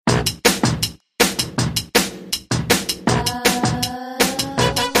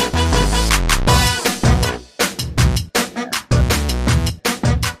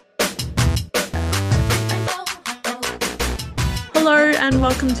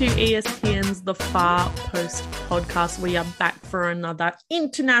Welcome to ESPN's The Far Post podcast. We are back for another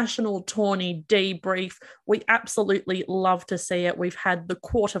international tourney debrief. We absolutely love to see it. We've had the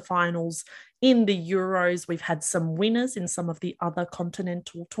quarterfinals in the Euros. We've had some winners in some of the other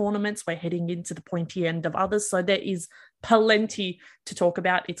continental tournaments. We're heading into the pointy end of others. So there is plenty to talk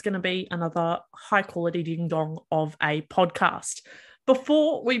about. It's going to be another high quality ding dong of a podcast.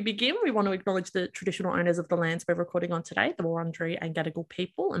 Before we begin, we want to acknowledge the traditional owners of the lands we're recording on today, the Wurundjeri and Gadigal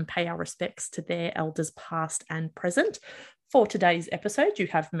people, and pay our respects to their elders past and present. For today's episode, you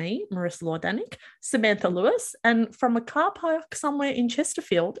have me, Marissa Lordanik, Samantha Lewis, and from a car park somewhere in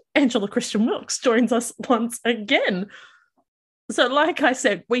Chesterfield, Angela Christian Wilkes joins us once again. So like I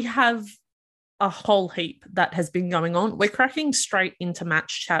said, we have a whole heap that has been going on. We're cracking straight into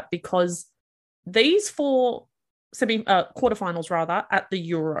match chat because these four quarterfinals rather at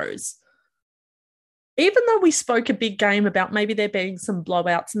the Euros, even though we spoke a big game about maybe there being some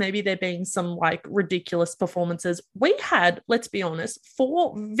blowouts, maybe there being some like ridiculous performances, we had, let's be honest,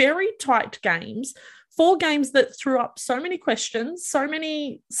 four very tight games, four games that threw up so many questions, so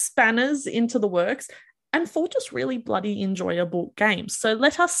many spanners into the works, and four just really bloody enjoyable games. So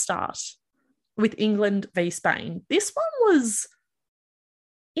let us start with England v Spain. This one was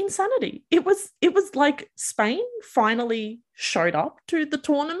insanity. It was like Spain finally showed up to the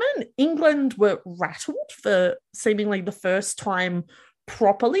tournament. England were rattled for seemingly the first time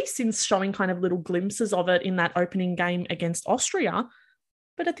properly since showing kind of little glimpses of it in that opening game against Austria.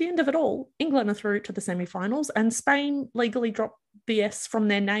 But at the end of it all, England are through to the semi-finals and Spain legally dropped the S from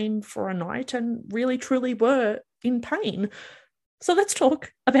their name for a night and really truly were in pain. So let's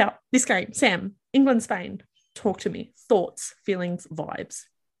talk about this game. Sam, England-Spain, talk to me. Thoughts, feelings, vibes.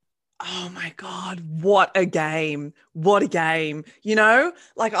 Oh my God, what a game. What a game. You know,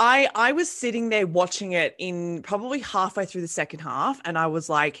 like I was sitting there watching it in probably halfway through the second half and I was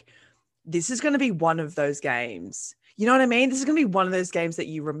like, this is going to be one of those games. You know what I mean? This is going to be one of those games that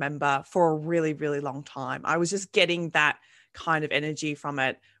you remember for a really, really long time. I was just getting that kind of energy from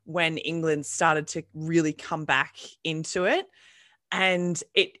it when England started to really come back into it. And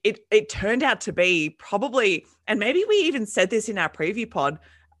it turned out to be probably, and maybe we even said this in our preview pod,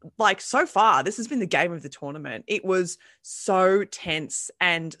 like so far, this has been the game of the tournament. It was so tense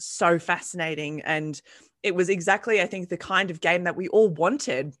and so fascinating. And it was exactly, I think, the kind of game that we all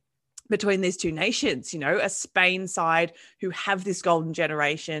wanted between these two nations, you know, a Spain side who have this golden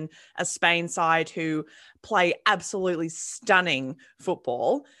generation, a Spain side who play absolutely stunning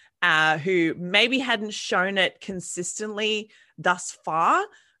football, who maybe hadn't shown it consistently thus far,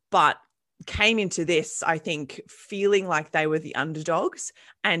 but came into this, I think, feeling like they were the underdogs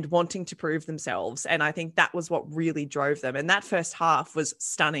and wanting to prove themselves. And I think that was what really drove them. And that first half was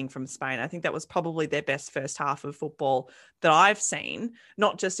stunning from Spain. I think that was probably their best first half of football that I've seen,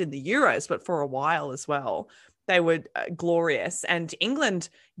 not just in the Euros, but for a while as well. They were glorious. And England,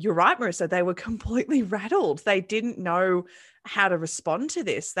 you're right, Marissa, they were completely rattled. They didn't know how to respond to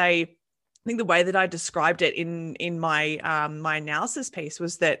this. I think the way that I described it in my my analysis piece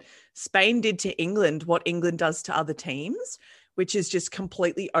was that Spain did to England what England does to other teams, which is just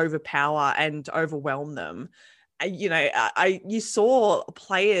completely overpower and overwhelm them. You know, you saw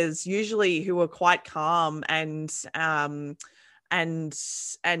players usually who were quite calm and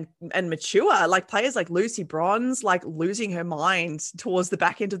mature, like players like Lucy Bronze, like losing her mind towards the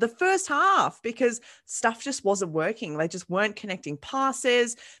back end of the first half because stuff just wasn't working. They just weren't connecting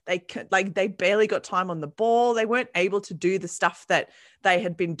passes. They barely got time on the ball. They weren't able to do the stuff that they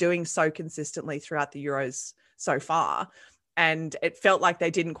had been doing so consistently throughout the Euros so far. And it felt like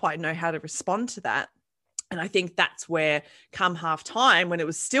they didn't quite know how to respond to that. And I think that's where come half time, when it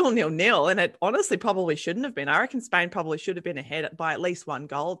was still 0-0, and it honestly probably shouldn't have been. I reckon Spain probably should have been ahead by at least one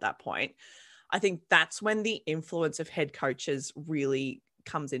goal at that point. I think that's when the influence of head coaches really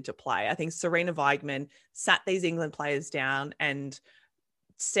comes into play. I think Serena Weigmann sat these England players down and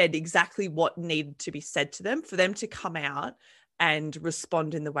said exactly what needed to be said to them for them to come out and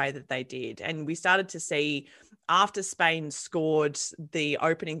respond in the way that they did. And we started to see, after Spain scored the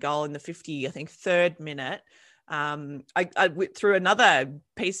opening goal in the 53rd minute, through another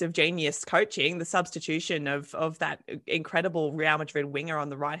piece of genius coaching, the substitution of that incredible Real Madrid winger on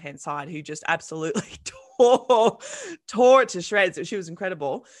the right-hand side who just absolutely tore it to shreds. She was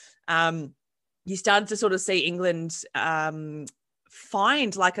incredible. You started to sort of see England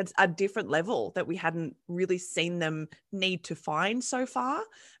find like a different level that we hadn't really seen them need to find so far.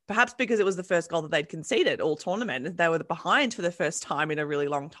 Perhaps because it was the first goal that they'd conceded all tournament. They were behind for the first time in a really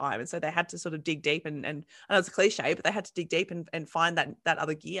long time. And so they had to sort of dig deep and I know it's a cliche, but they had to dig deep and find that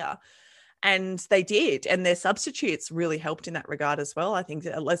other gear. And they did, and their substitutes really helped in that regard as well. I think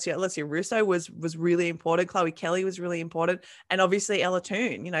that Alessia Russo was really important. Chloe Kelly was really important, and obviously Ella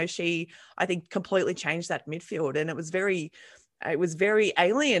Toone. You know, she, I think, completely changed that midfield, and it was very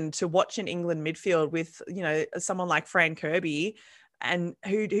alien to watch an England midfield with, you know, someone like Fran Kirby, and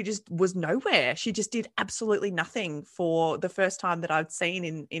who just was nowhere. She just did absolutely nothing for the first time that I've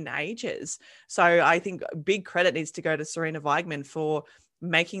seen in ages. So I think big credit needs to go to Serena Weigman for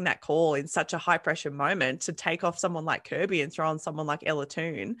making that call in such a high pressure moment to take off someone like Kirby and throw on someone like Ella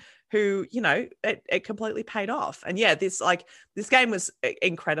Toone, who, you know, it completely paid off. And yeah, this game was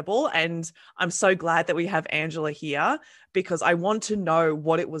incredible. And I'm so glad that we have Angela here, because I want to know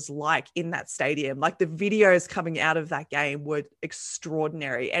what it was like in that stadium. Like, the videos coming out of that game were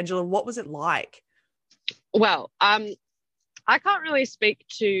extraordinary. Angela, what was it like? Well, I can't really speak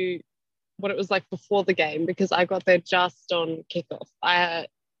to what it was like before the game because I got there just on kickoff. I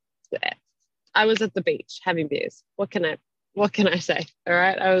was at the beach having beers. What can I say? All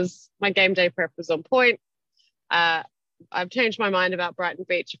right. My game day prep was on point. I've changed my mind about Brighton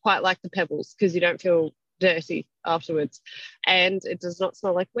Beach. I quite like the pebbles because you don't feel dirty afterwards. And it does not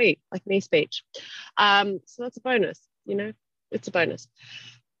smell like weed, like Nice Beach. So that's a bonus, you know, it's a bonus.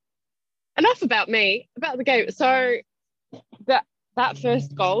 Enough about me, about the game. So that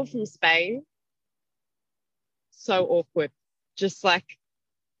first goal from Spain, so awkward. Just like,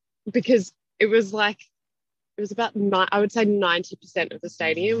 because it was about I would say 90% of the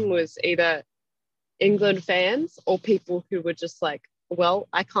stadium was either England fans or people who were just like, well,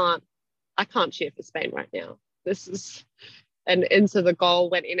 I can't cheer for Spain right now. And so the goal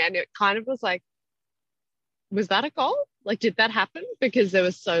went in, and it kind of was like, was that a goal? Like, did that happen? Because there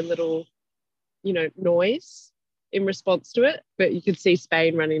was so little, you know, noise in response to it, but you could see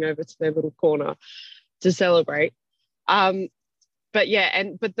Spain running over to their little corner to celebrate. But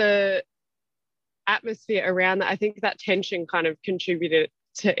the atmosphere around that, I think that tension kind of contributed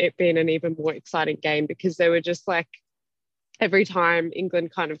to it being an even more exciting game, because they were just like, every time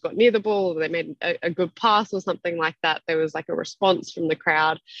England kind of got near the ball, or they made a good pass or something like that, there was like a response from the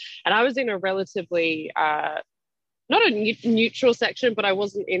crowd. And I was in a relatively not a neutral section, but I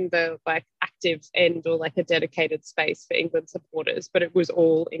wasn't in the like active end or like a dedicated space for England supporters, but it was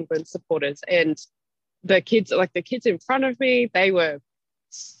all England supporters. And the kids in front of me, they were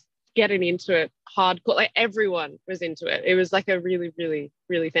getting into it hardcore. Like, everyone was into it. It was like a really, really,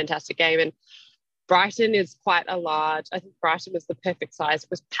 really fantastic game. And Brighton is quite a large, I think Brighton was the perfect size. It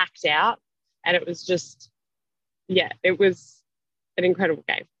was packed out, and it was just, yeah, it was an incredible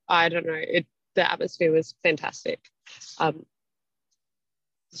game. I don't know, the atmosphere was fantastic.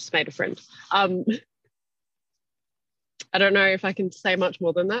 Just made a friend. I don't know if I can say much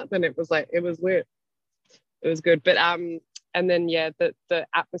more than that. Then it was lit. It was good. But and then yeah, the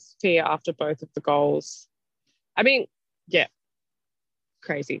atmosphere after both of the goals. I mean, yeah,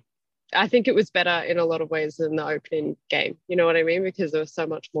 crazy. I think it was better in a lot of ways than the opening game. You know what I mean? Because there was so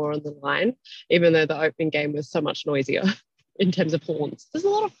much more on the line, even though the opening game was so much noisier in terms of horns. There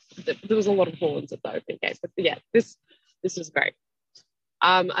was a lot of horns at the opening game. But yeah, this was great.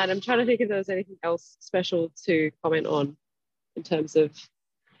 And I'm trying to think if there was anything else special to comment on in terms of.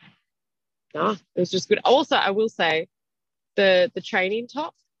 It was just good. Also, I will say the training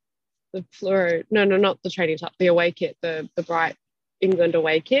top, the fluoro. No, not the training top. The away kit, the bright England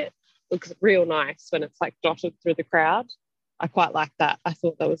away kit, looks real nice when it's like dotted through the crowd. I quite like that. I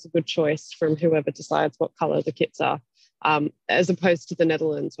thought that was a good choice from whoever decides what colour the kits are, as opposed to the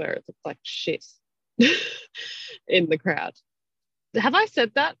Netherlands where it looked like shit in the crowd. Have I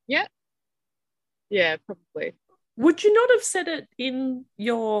said that yet? Yeah, probably. Would you not have said it in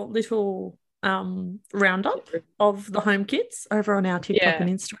your little roundup of the home kits over on our TikTok and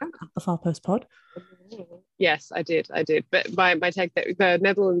Instagram at the Far Post Pod? Yes, I did. But my take that the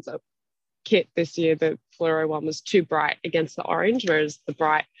Netherlands kit this year, the fluoro one, was too bright against the orange, whereas the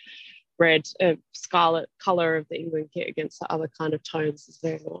bright red, scarlet colour of the England kit against the other kind of tones is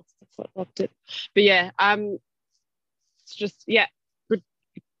very nice. That's what I loved it. But yeah, it's just, yeah,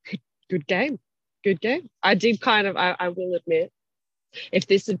 good game. Good game. I did kind of, I will admit, if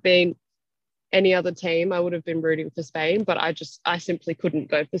this had been any other team, I would have been rooting for Spain, but I simply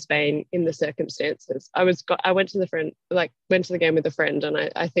couldn't go for Spain in the circumstances. I went to the game with a friend, and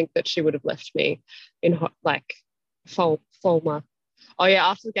I think that she would have left me in Fulmer. Oh yeah,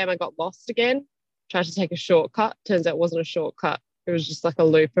 after the game I got lost again, tried to take a shortcut. Turns out it wasn't a shortcut. It was just like a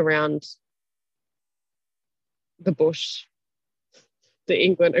loop around the bush, the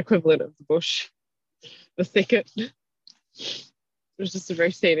England equivalent of the bush, the thicket. It was just a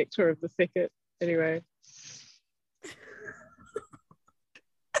very scenic tour of the thicket. Anyway.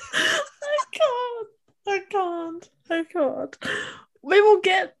 I can't. I can't. I can't. We will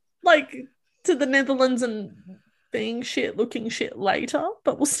get like to the Netherlands and being shit, looking shit later,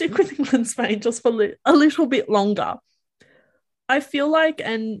 but we'll stick with England, Spain just for a little bit longer. I feel like,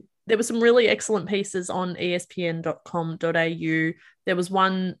 and there were some really excellent pieces on espn.com.au. There was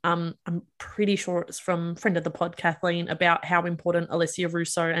one, I'm pretty sure it's from friend of the pod, Kathleen, about how important Alessia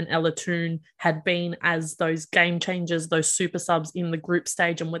Russo and Ella Toon had been as those game changers, those super subs in the group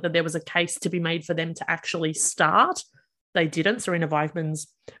stage, and whether there was a case to be made for them to actually start. They didn't. Serena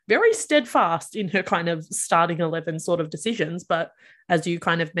Weigmann's very steadfast in her kind of starting 11 sort of decisions. But as you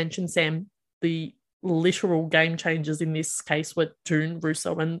kind of mentioned, Sam, the literal game changers in this case were Toon,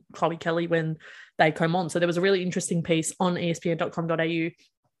 Russo, and Chloe Kelly when they come on. So there was a really interesting piece on espn.com.au.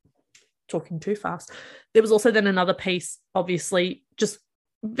 Talking too fast. There was also then another piece, obviously, just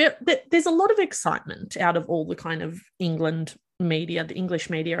there's a lot of excitement out of all the kind of England media, the English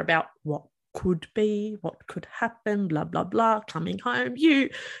media, about what could be, what could happen, blah, blah, blah, coming home. You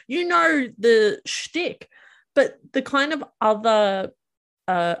know the shtick. But the kind of other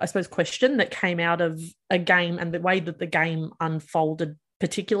I suppose, question that came out of a game and the way that the game unfolded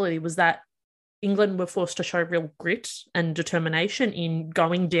particularly was that England were forced to show real grit and determination in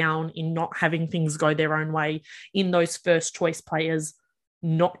going down, in not having things go their own way, in those first choice players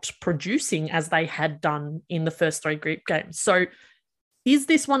not producing as they had done in the first three group games. So is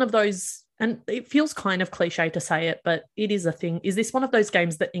this one of those, and it feels kind of cliche to say it, but it is a thing, is this one of those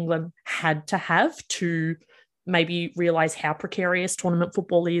games that England had to have to maybe realize how precarious tournament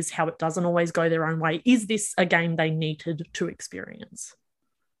football is, how it doesn't always go their own way? Is this a game they needed to experience?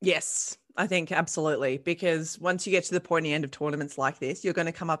 Yes, I think absolutely. Because once you get to the pointy end of tournaments like this, you're going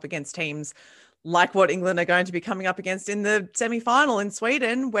to come up against teams like what England are going to be coming up against in the semi-final in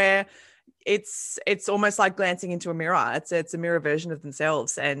Sweden, where it's almost like glancing into a mirror. It's a mirror version of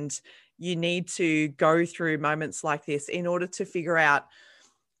themselves. And you need to go through moments like this in order to figure out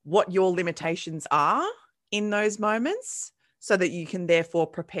what your limitations are in those moments, so that you can therefore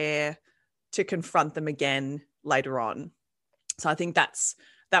prepare to confront them again later on. So I think that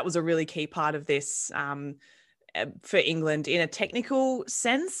was a really key part of this for England in a technical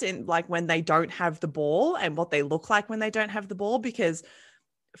sense, in like when they don't have the ball and what they look like when they don't have the ball, because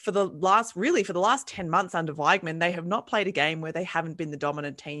for the last 10 months under Weigmann, they have not played a game where they haven't been the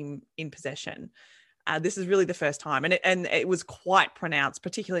dominant team in possession. This is really the first time. And it was quite pronounced,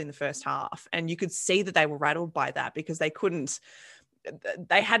 particularly in the first half. And you could see that they were rattled by that because they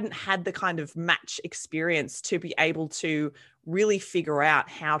hadn't had the kind of match experience to be able to really figure out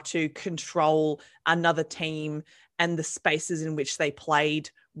how to control another team and the spaces in which they played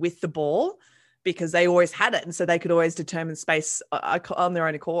with the ball, because they always had it. And so they could always determine space on their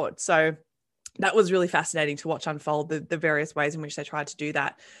own accord. So that was really fascinating to watch unfold the various ways in which they tried to do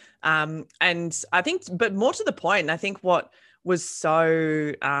that. And I think, but more to the point, I think what was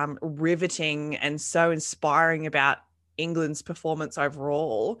so riveting and so inspiring about England's performance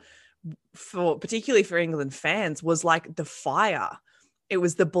overall, particularly for England fans, was like the fire. It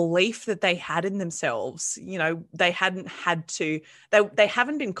was the belief that they had in themselves. You know, they haven't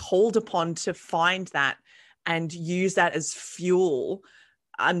been called upon to find that and use that as fuel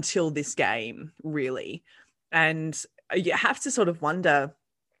until this game, really. And you have to sort of wonder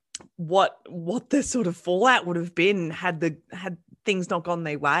what the sort of fallout would have been had things not gone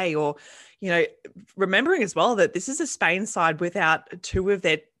their way, or, you know, remembering as well that this is a Spain side without two of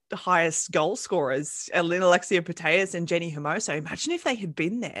their highest goal scorers, Alexia Putellas and Jenny Hermoso. Imagine if they had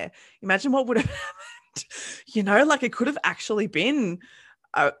been there. Imagine what would have happened. You know, like it could have actually been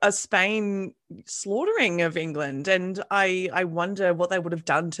a Spain slaughtering of England. And I wonder what they would have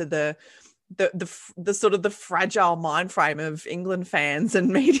done to the sort of the fragile mind frame of England fans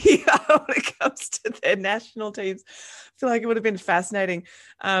and media when it comes to their national teams. I feel like it would have been fascinating.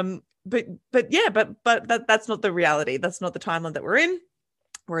 But that's not the reality. That's not the timeline that we're in.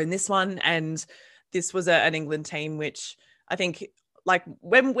 We're in this one, and this was an England team which I think, like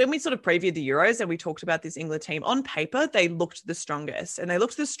when we sort of previewed the Euros and we talked about this England team, on paper they looked the strongest, and they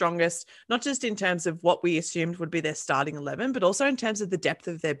looked the strongest not just in terms of what we assumed would be their starting 11, but also in terms of the depth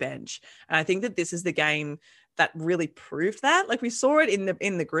of their bench. And I think that this is the game that really proved that. Like we saw it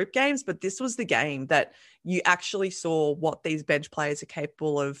in the group games, but this was the game that you actually saw what these bench players are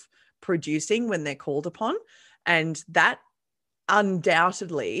capable of producing when they're called upon, and that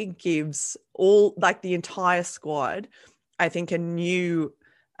undoubtedly gives all, like the entire squad, I think, a new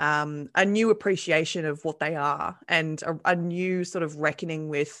appreciation of what they are, and a new sort of reckoning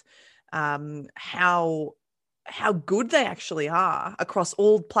with how good they actually are across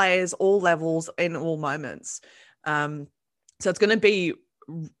all players, all levels, in all moments. So it's going to be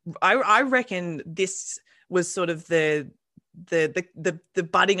I reckon this was sort of the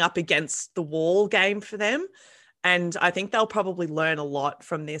butting up against the wall game for them. And I think they'll probably learn a lot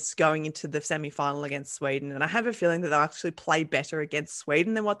from this going into the semi-final against Sweden. And I have a feeling that they'll actually play better against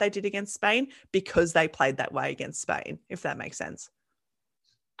Sweden than what they did against Spain because they played that way against Spain, if that makes sense.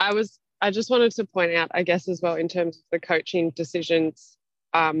 I just wanted to point out, I guess, as well, in terms of the coaching decisions,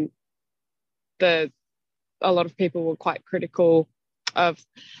 a lot of people were quite critical of,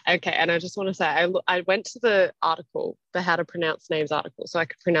 okay, and I just want to say, I went to the article, the How to Pronounce Names article, so I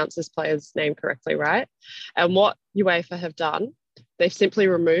could pronounce this player's name correctly, right? And what UEFA have done, they've simply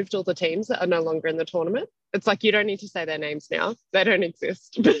removed all the teams that are no longer in the tournament. It's like, you don't need to say their names now. They don't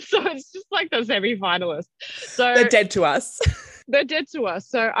exist. So it's just like the semi-finalists. So they're dead to us. They're dead to us.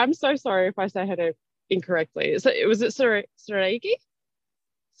 So I'm so sorry if I say her name incorrectly. Was it Saragi?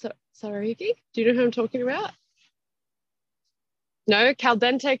 Saragi? Do you know who I'm talking about? No,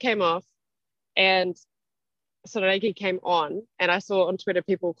 Caldente came off and Saragi came on. And I saw on Twitter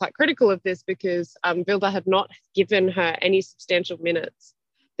people were quite critical of this because Vilda had not given her any substantial minutes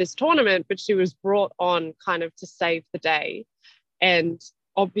this tournament, but she was brought on kind of to save the day and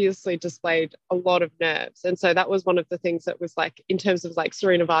obviously displayed a lot of nerves. And so that was one of the things that was like, in terms of like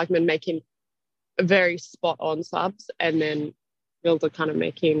Serena Wagman making a very spot on subs and then Vilda kind of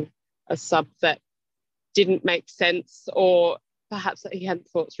making a sub that didn't make sense, or perhaps that he hadn't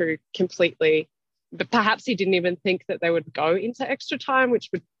thought through completely, but perhaps he didn't even think that they would go into extra time, which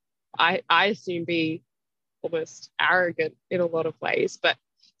would, I assume, be almost arrogant in a lot of ways. But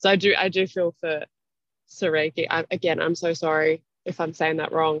so I do feel for Saregi. I'm so sorry if I'm saying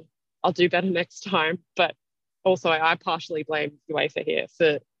that wrong. I'll do better next time. But also I partially blame UEFA here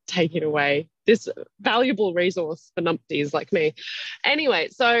for taking away this valuable resource for numpties like me. Anyway,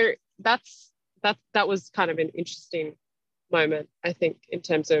 so that was kind of an interesting moment, I think, in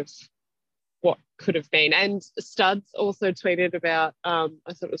terms of what could have been. And Studs also tweeted about, I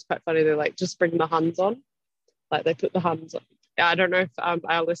thought it was quite funny, they're like, just bring the Huns on. Like they put the Huns on. I don't know if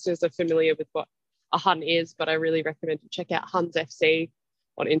our listeners are familiar with what a Hun is, but I really recommend you check out Huns FC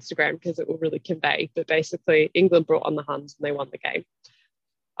on Instagram because it will really convey. But basically, England brought on the Huns and they won the game.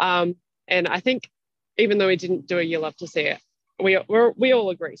 And I think even though we didn't do a "you love to see it," we all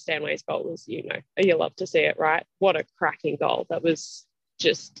agree Stanway's goal was, a "you love to see it," right? What a cracking goal! That was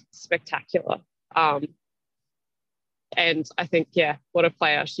just spectacular. And I think, what a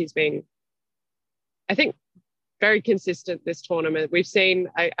player she's been. I think very consistent this tournament. We've seen,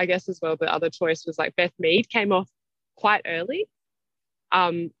 I guess as well, the other choice was like Beth Mead came off quite early.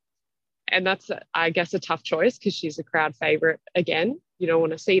 And that's, I guess, a tough choice because she's a crowd favourite again. You don't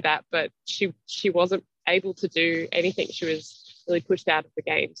want to see that, but she wasn't able to do anything. She was really pushed out of the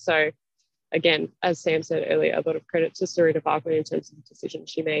game. So again, as Sam said earlier, a lot of credit to Serena Wagner in terms of the decision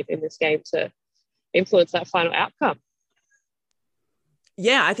she made in this game to influence that final outcome.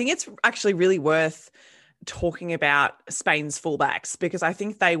 Yeah, I think it's actually really worth talking about Spain's fullbacks because I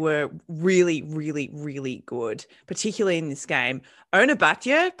think they were really, really, really good, particularly in this game. Ona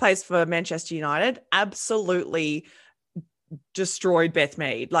Batya plays for Manchester United, absolutely destroyed Beth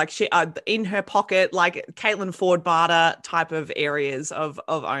Mead. Like she in her pocket, like Caitlin Ford Barter type of areas of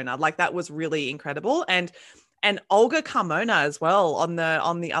Ona. Like that was really incredible. And Olga Carmona as well on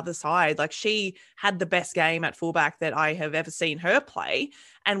the other side. Like she had the best game at fullback that I have ever seen her play.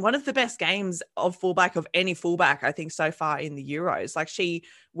 And one of the best games of fullback of any fullback, I think, so far in the Euros. Like she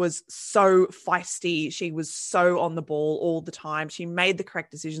was so feisty. She was so on the ball all the time. She made the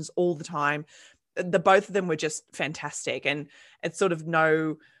correct decisions all the time. The both of them were just fantastic. And it's sort of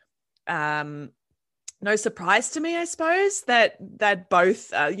no surprise to me, I suppose, that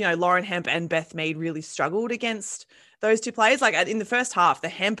both, Lauren Hemp and Beth Mead really struggled against those two players. Like in the first half, the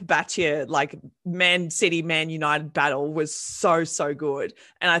Hemp Batya, like Man City, Man United battle was so, so good.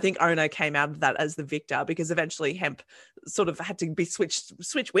 And I think Ono came out of that as the victor because eventually Hemp sort of had to be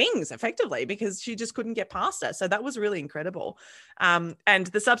switch wings effectively because she just couldn't get past her. So that was really incredible. And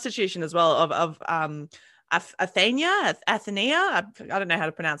the substitution as well of Athenia, I don't know how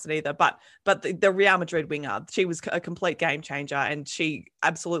to pronounce it either, but the Real Madrid winger, she was a complete game changer and she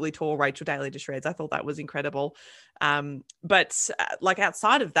absolutely tore Rachel Daly to shreds. I thought that was incredible. But like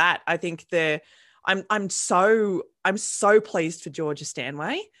outside of that, I think I'm so pleased for Georgia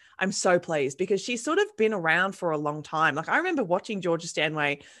Stanway. I'm so pleased because she's sort of been around for a long time. Like I remember watching Georgia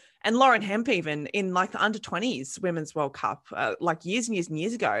Stanway and Lauren Hemp even in like the under 20s Women's World Cup, like years and years and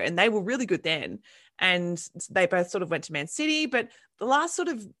years ago. And they were really good then. And they both sort of went to Man City. But the last sort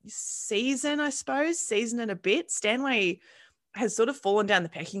of season and a bit, Stanway has sort of fallen down the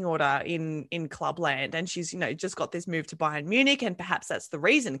pecking order in clubland, and she's, you know, just got this move to Bayern Munich, and perhaps that's the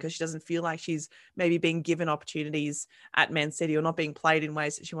reason, because she doesn't feel like she's maybe being given opportunities at Man City, or not being played in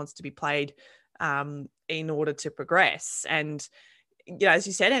ways that she wants to be played in order to progress. And you know, as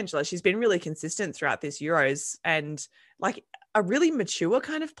you said, Angela, she's been really consistent throughout this Euros, and like a really mature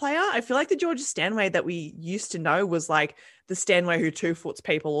kind of player. I feel like the Georgia Stanway that we used to know was like the Stanway who 2-foots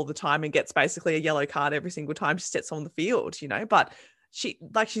people all the time and gets basically a yellow card every single time she steps on the field, you know. But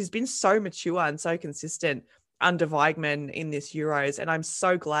she's been so mature and so consistent under Weigmann in this Euros, and I'm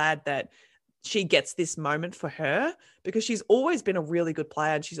so glad that she gets this moment for her, because she's always been a really good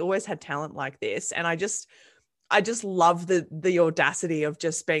player and she's always had talent like this. And I just love the audacity of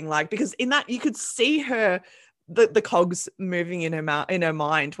just being like, because in that you could see her, the cogs moving in her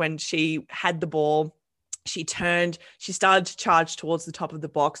mind when she had the ball. She turned, she started to charge towards the top of the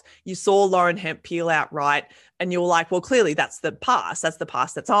box. You saw Lauren Hemp peel out right, and you were like, well, clearly that's the pass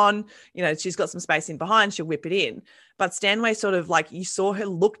that's on. You know, she's got some space in behind, she'll whip it in. But Stanway sort of like, you saw her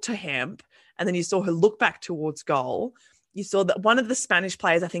look to Hemp, and then you saw her look back towards goal. You saw that one of the Spanish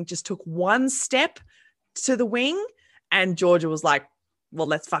players, I think, just took one step to the wing, and Georgia was like, well,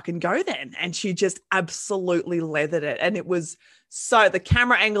 let's fucking go then. And she just absolutely leathered it. And it was so, the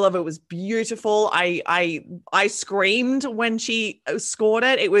camera angle of it was beautiful. I screamed when she scored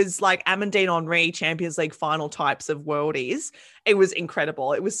it. It was like Amandine Henry Champions League final types of worldies. It was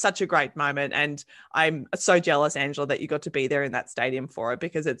incredible. It was such a great moment. And I'm so jealous, Angela, that you got to be there in that stadium for it,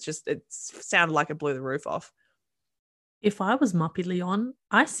 because it sounded like it blew the roof off. If I was Muppy Leon,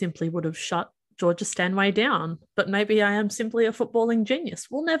 I simply would have shut Georgia Stanway down, but maybe I am simply a footballing genius.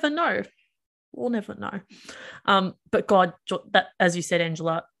 We'll never know. But God, that, as you said,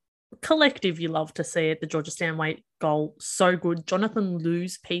 Angela, collective, you love to see it. The Georgia Stanway goal, so good. Jonathan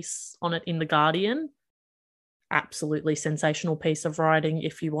Liu's piece on it in The Guardian, absolutely sensational piece of writing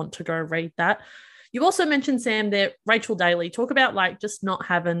if you want to go read that. You also mentioned, Sam, there, Rachel Daly, talk about like just not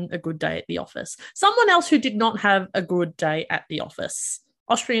having a good day at the office. Someone else who did not have a good day at the office,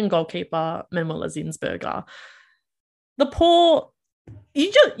 Austrian goalkeeper Manuela Zinsberger. The poor,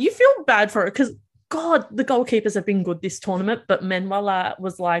 you feel bad for her, because God, the goalkeepers have been good this tournament, but Manuela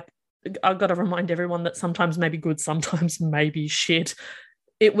was like, I've got to remind everyone that sometimes maybe good, sometimes maybe shit.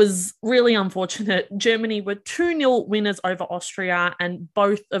 It was really unfortunate. Germany were 2-0 winners over Austria, and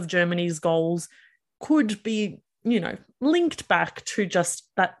both of Germany's goals could be, you know, linked back to just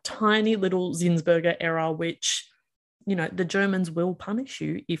that tiny little Zinsberger error, which, you know, the Germans will punish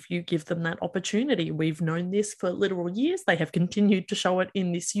you if you give them that opportunity. We've known this for literal years. They have continued to show it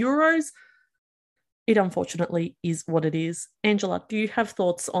in this Euros. It unfortunately is what it is. Angela, do you have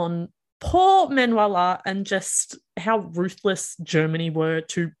thoughts on poor Manuela and just how ruthless Germany were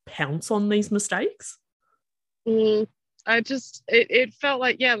to pounce on these mistakes? It felt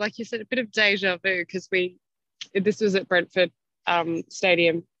like, yeah, like you said, a bit of deja vu, because this was at Brentford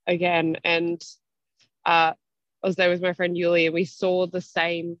Stadium again, and I was there with my friend Yuli, and we saw the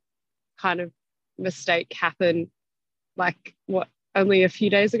same kind of mistake happen, like only a few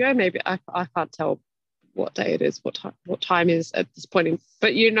days ago. Maybe I can't tell what day it is, what time is at this point.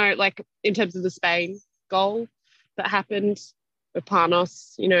 But you know, like in terms of the Spain goal that happened with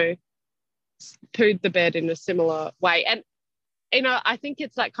Panos, you know, pooed the bed in a similar way. And you know, I think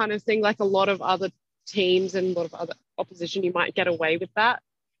it's that kind of thing. Like a lot of other teams and a lot of other opposition, you might get away with that,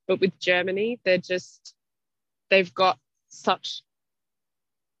 but with Germany, they've got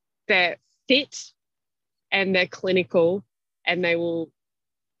they're fit and they're clinical, and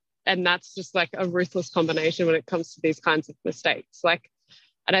and that's just like a ruthless combination when it comes to these kinds of mistakes. Like,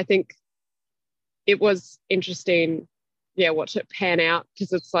 and I think it was interesting, watch it pan out,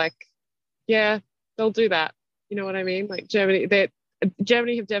 because it's like, yeah, they'll do that. You know what I mean? Like Germany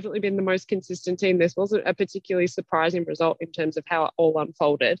have definitely been the most consistent team. This wasn't a particularly surprising result in terms of how it all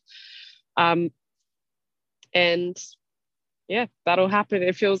unfolded. And yeah, that'll happen.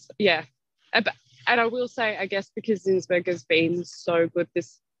 It feels, yeah. And I will say, I guess, because Zinsberger's been so good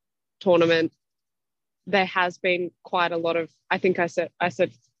this tournament, there has been quite a lot of, I think I said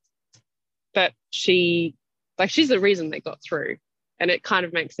that she's the reason they got through. And it kind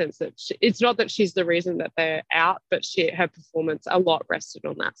of makes sense that it's not that she's the reason that they're out, but her performance, a lot rested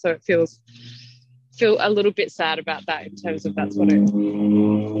on that. So it feel a little bit sad about that, in terms of that's what it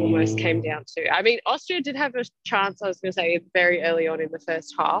almost came down to. I mean, Austria did have a chance, I was going to say, very early on in the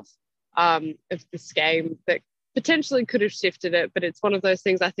first half of this game that potentially could have shifted it, but it's one of those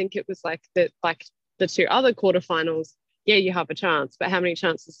things. I think it was like the two other quarterfinals. Yeah, you have a chance, but how many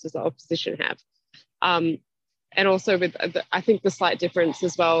chances does the opposition have? And also with, I think the slight difference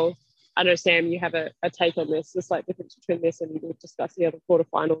as well I know, Sam, you have a take on this. The slight difference between this and we've discussed the other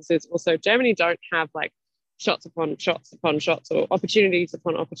quarterfinals is also Germany don't have like shots upon shots upon shots or opportunities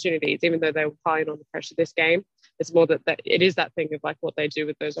upon opportunities, even though they were piling on the pressure this game. It's more that it is that thing of like what they do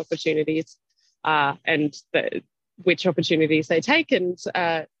with those opportunities and which opportunities they take. And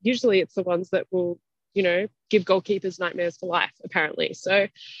usually it's the ones that will, you know, give goalkeepers nightmares for life, apparently. So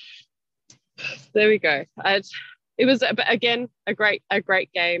there we go. It was, again, a great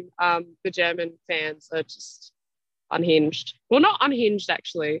game. The German fans are just unhinged. Well, not unhinged,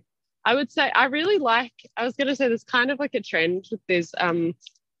 actually. I would say I really like, I was going to say there's kind of like a trend with this,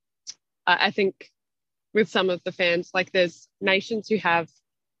 I think with some of the fans, like there's nations who have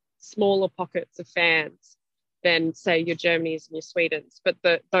smaller pockets of fans than, say, your Germanys and your Swedens, but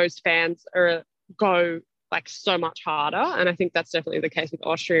those fans go like so much harder. And I think that's definitely the case with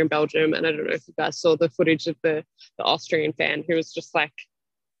Austria and Belgium. And I don't know if you guys saw the footage of the Austrian fan who was just like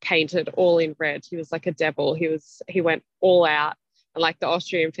painted all in red. He was like a devil. He went all out. And like the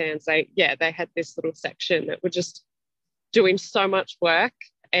Austrian fans, they had this little section that were just doing so much work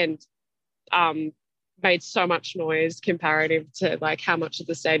and made so much noise comparative to like how much of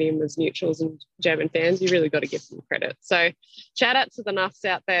the stadium was neutrals and German fans. You really got to give them credit. So shout out to the Nuffs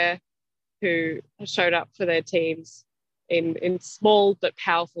out there who showed up for their teams in small but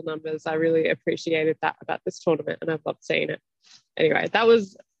powerful numbers. I really appreciated that about this tournament and I've loved seeing it. Anyway, that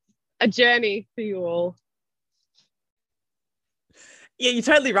was a journey for you all. Yeah, you're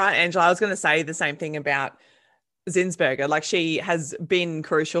totally right, Angela. I was going to say the same thing about Zinsberger. Like, she has been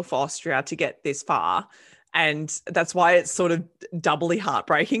crucial for Austria to get this far. And that's why it's sort of doubly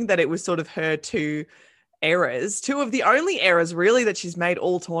heartbreaking that it was sort of her two of the only errors really that she's made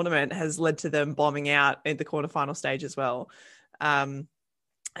all tournament has led to them bombing out in the quarterfinal stage as well. And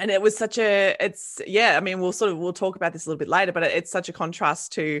it was we'll talk about this a little bit later, but it's such a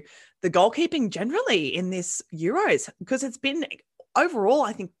contrast to the goalkeeping generally in this Euros, because it's been overall,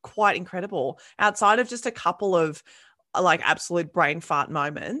 I think, quite incredible outside of just a couple of like absolute brain fart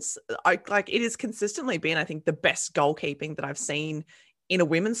moments. It has consistently been, I think, the best goalkeeping that I've seen in a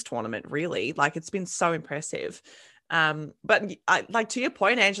women's tournament, really. Like, it's been so impressive. But to your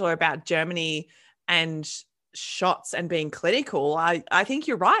point, Angela, about Germany and shots and being clinical, I think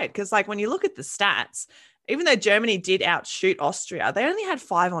you're right. Because like when you look at the stats, even though Germany did outshoot Austria, they only had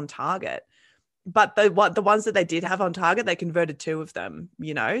 5 on target. But the ones that they did have on target, they converted 2 of them,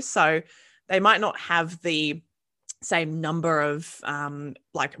 you know? So they might not have the same number of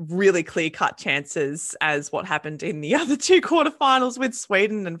like really clear-cut chances as what happened in the other 2 quarterfinals with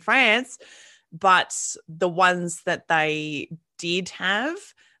Sweden and France. But the ones that they did have,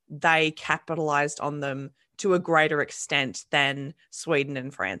 they capitalized on them to a greater extent than Sweden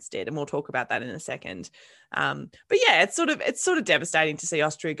and France did. And we'll talk about that in a second. But yeah, it's sort of devastating to see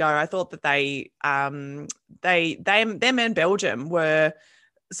Austria go. I thought that them and Belgium were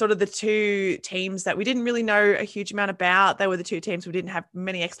sort of the 2 teams that we didn't really know a huge amount about. They were the 2 teams we didn't have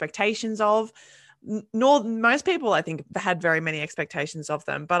many expectations of. Nor most people, I think, had very many expectations of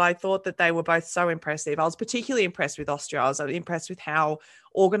them. But I thought that they were both so impressive. I was particularly impressed with Austria. I was impressed with how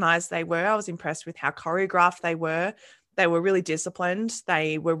organized they were. I was impressed with how choreographed they were. They were really disciplined.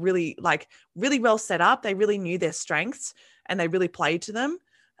 They were really well set up. They really knew their strengths and they really played to them.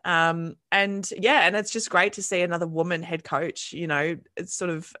 And it's just great to see another woman head coach, you know, it's sort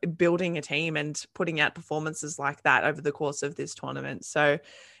of building a team and putting out performances like that over the course of this tournament. So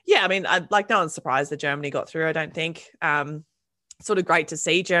yeah, I mean, no one's surprised that Germany got through, I don't think. Sort of great to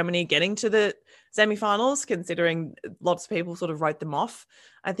see Germany getting to the semifinals, considering lots of people sort of wrote them off,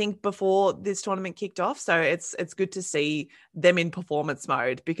 I think, before this tournament kicked off. So it's good to see them in performance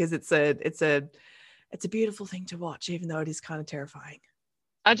mode, because it's a beautiful thing to watch, even though it is kind of terrifying.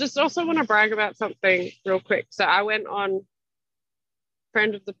 I just also want to brag about something real quick. So I went on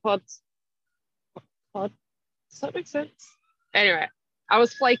friend of the pod. Does that make sense? Anyway, I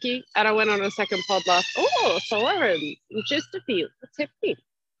was flaky and I went on a second pod last. Oh, Soren, just a few. What's happening?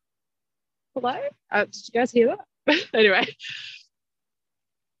 Hello? Did you guys hear that? Anyway,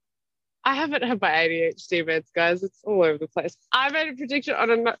 I haven't had my ADHD meds, guys. It's all over the place. I made a prediction on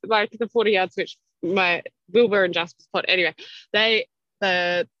the 40-yard switch, my Wilbur and Jasper's pod. Anyway,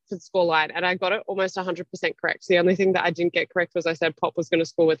 the score line, and I got it almost 100% correct. The only thing that I didn't get correct was I said Pop was going to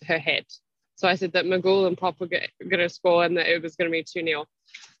score with her head. So I said that Magul and Pop were going to score and that it was going to be 2-0.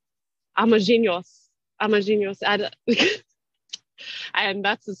 I'm a genius. And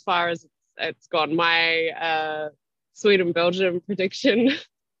that's as far as it's gone. My Sweden-Belgium prediction,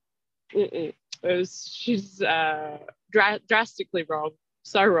 she's drastically wrong.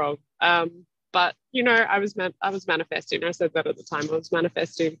 So wrong. But, you know, I was manifesting. I said that at the time. I was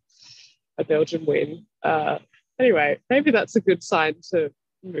manifesting a Belgian win. Anyway, maybe that's a good sign to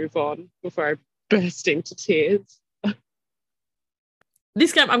move on before I burst into tears.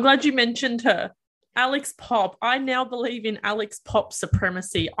 This game, I'm glad you mentioned her. Alex Pop. I now believe in Alex Pop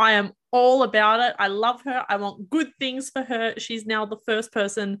supremacy. I am all about it. I love her. I want good things for her. She's now the first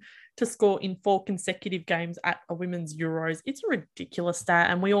person to score in 4 consecutive games at a women's Euros. It's a ridiculous stat.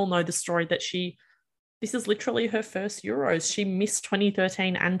 And we all know the story that this is literally her first Euros. She missed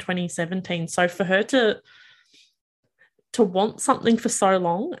 2013 and 2017. So for her to want something for so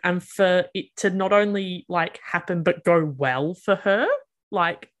long and for it to not only like happen but go well for her,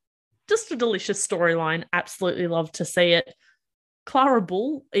 like just a delicious storyline. Absolutely love to see it. Clara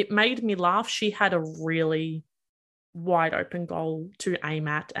Bull, it made me laugh. She had a really wide open goal to aim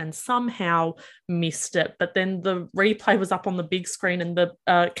at and somehow missed it. But then the replay was up on the big screen and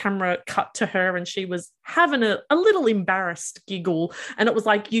the camera cut to her and she was having a little embarrassed giggle. And it was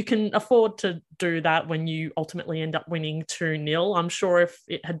like, you can afford to do that when you ultimately end up winning 2-0. I'm sure if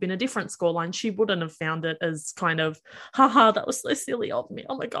it had been a different scoreline, she wouldn't have found it as kind of, haha, that was so silly of me.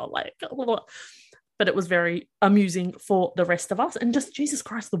 Oh my God, like, but it was very amusing for the rest of us. And just, Jesus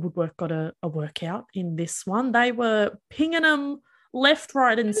Christ, the woodwork got a workout in this one. They were pinging them left,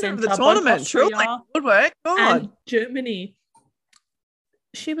 right, and centre. The tournament, truly, woodwork. God. And Germany.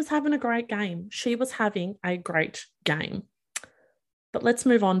 She was having a great game. But let's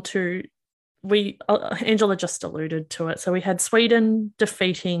move on to, Angela just alluded to it. So we had Sweden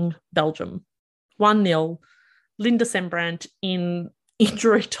defeating Belgium 1-0. Linda Sembrant in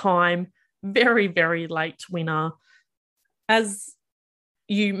injury time. Very, very late winner. As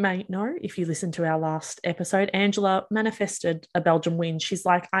you may know, if you listen to our last episode, Angela manifested a Belgium win. She's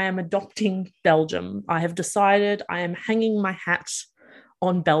like, I am adopting Belgium. I have decided I am hanging my hat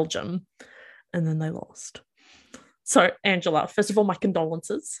on Belgium. And then they lost. So, Angela, first of all, my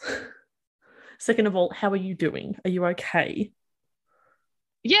condolences. Second of all, how are you doing? Are you okay?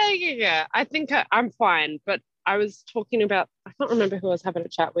 Yeah. I think I'm fine. But I was talking about, I can't remember who I was having a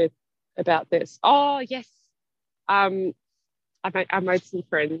chat with about this. Oh, yes. I made some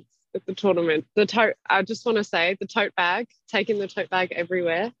friends at the tournament. I just want to say the tote bag, taking the tote bag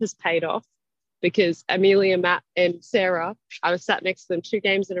everywhere has paid off because Amelia, Matt, and Sarah, I was sat next to them 2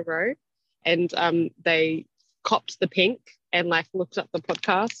 games in a row and they copped the pink and like looked up the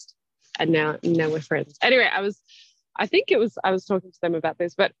podcast and now we're friends. Anyway, I was talking to them about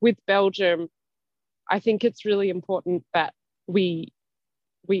this, but with Belgium, I think it's really important that we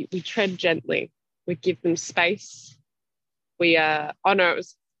tread gently. We give them space. It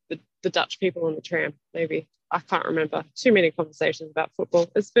was the Dutch people on the tram, maybe. I can't remember. Too many conversations about football.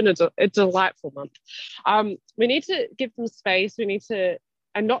 It's been a delightful month. We need to give them space. We need to,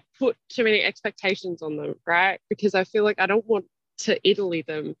 and not put too many expectations on them, right? Because I feel like I don't want to Italy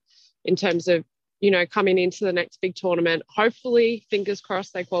them in terms of, coming into the next big tournament. Hopefully, fingers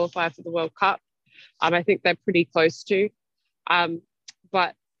crossed, they qualify for the World Cup. I think they're pretty close to.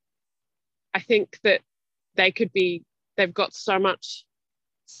 But I think that they've got so much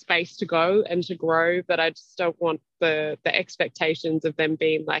space to go and to grow, but I just don't want the expectations of them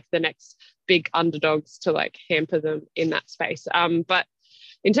being like the next big underdogs to like hamper them in that space. But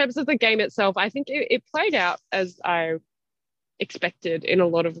in terms of the game itself, I think it played out as I expected in a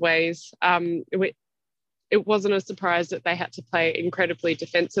lot of ways. It wasn't a surprise that they had to play incredibly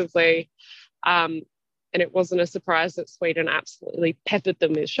defensively. And it wasn't a surprise that Sweden absolutely peppered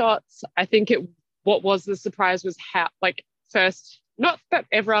them with shots. I think what was the surprise was how, like, first, not that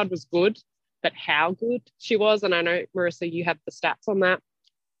Everard was good, but how good she was. And I know, Marissa, you have the stats on that,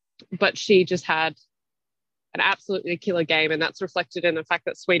 but she just had an absolutely killer game. And that's reflected in the fact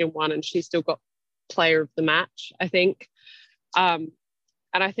that Sweden won and she still got player of the match, I think. And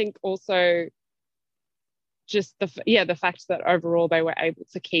I think also just the fact that overall they were able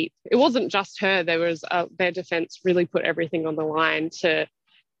to keep, it wasn't just her, there was their defense really put everything on the line to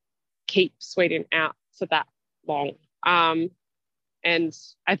keep Sweden out for that long. And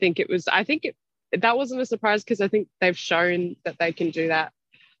I think that wasn't a surprise because I think they've shown that they can do that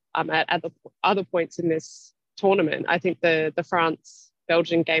at other points in this tournament. I think the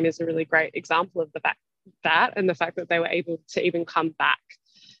France-Belgium game is a really great example of the fact that they were able to even come back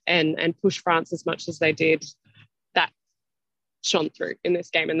and push France as much as they did. That shone through in this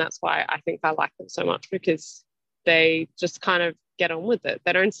game, and that's why I think I like them so much, because they just kind of get on with it.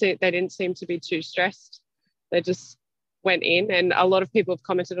 They didn't seem to be too stressed. They just went in, and a lot of people have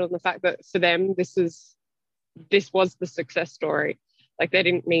commented on the fact that for them this was the success story. Like, they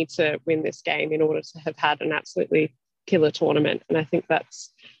didn't need to win this game in order to have had an absolutely killer tournament, and I think but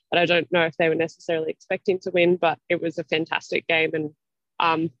I don't know if they were necessarily expecting to win, but it was a fantastic game,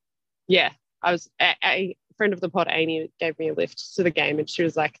 and Yeah, I was a friend of the pod, Amy, gave me a lift to the game, and she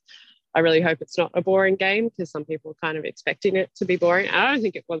was like, I really hope it's not a boring game, because some people are kind of expecting it to be boring. And I don't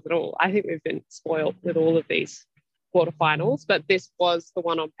think it was at all. I think we've been spoiled with all of these quarterfinals, but this was the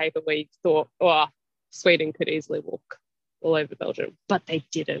one on paper where you thought, oh, Sweden could easily walk all over Belgium, but they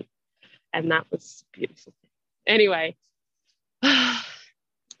didn't. And that was beautiful. Anyway, oh,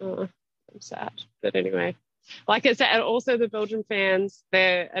 I'm sad. But anyway, like I said, and also the Belgian fans,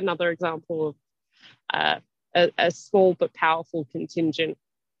 they're another example of a small but powerful contingent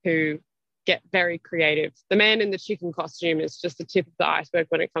who get very creative. The man in the chicken costume is just the tip of the iceberg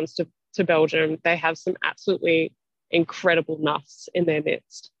when it comes to Belgium. They have some absolutely incredible nuffs in their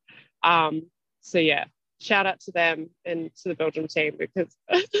midst. So yeah, shout out to them and to the Belgium team, because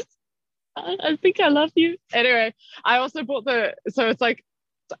I think I love you. Anyway, I also bought so it's like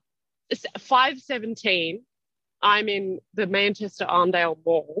 5:17. I'm in the Manchester Arndale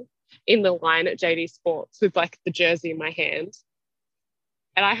Mall in the line at JD Sports with like the jersey in my hand.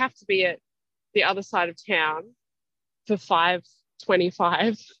 And I have to be at the other side of town for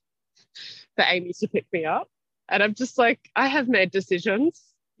 5:25 for Amy to pick me up. And I'm just like, I have made decisions.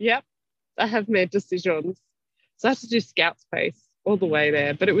 Yep, I have made decisions. So I had to do scout space all the way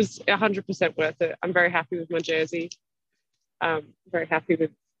there. But it was 100% worth it. I'm very happy with my jersey. Very happy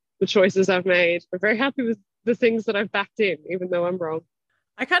with the choices I've made. I'm very happy with the things that I've backed in, even though I'm wrong.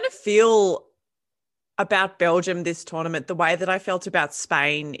 I kind of feel about Belgium this tournament the way that I felt about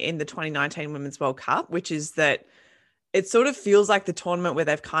Spain in the 2019 Women's World Cup, which is that it sort of feels like the tournament where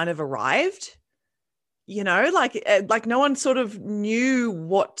they've kind of arrived, you know, like no one sort of knew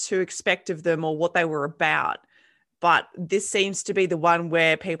what to expect of them or what they were about. But this seems to be the one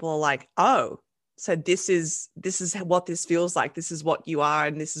where people are like, oh, so this is what this feels like. This is what you are,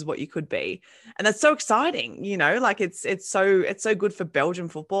 and this is what you could be. And that's so exciting, you know, like it's so good for Belgian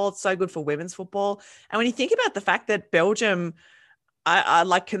football. It's so good for women's football. And when you think about the fact that Belgium are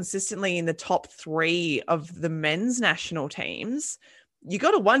like consistently in the top 3 of the men's national teams, you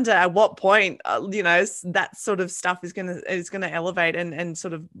got to wonder at what point, you know, that sort of stuff is going to elevate and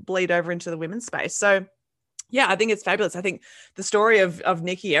sort of bleed over into the women's space. So yeah, I think it's fabulous. I think the story of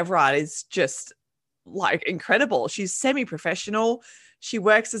Nikki Everard is just like incredible. She's semi-professional. She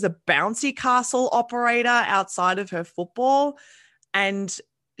works as a bouncy castle operator outside of her football. And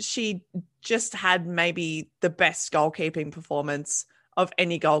she just had maybe the best goalkeeping performance of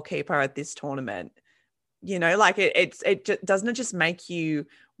any goalkeeper at this tournament. You know, like it doesn't it just make you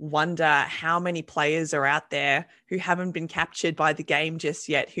wonder how many players are out there who haven't been captured by the game just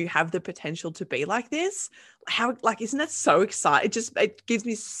yet, who have the potential to be like this. How, like, isn't that so exciting? It gives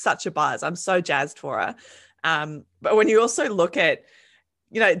me such a buzz. I'm so jazzed for her. But when you also look at,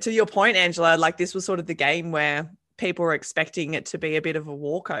 you know, to your point, Angela, like this was sort of the game where people were expecting it to be a bit of a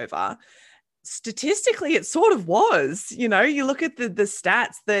walkover. Statistically, it sort of was. You know, you look at the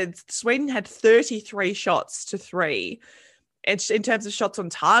stats, that Sweden had 33 shots to 3. In terms of shots on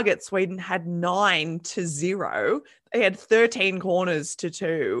target, Sweden had 9-0. They had 13 corners to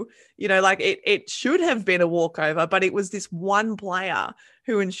 2. You know, like it should have been a walkover, but it was this one player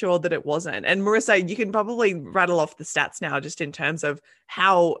who ensured that it wasn't. And Marissa, you can probably rattle off the stats now just in terms of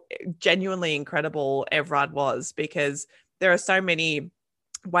how genuinely incredible Everard was, because there are so many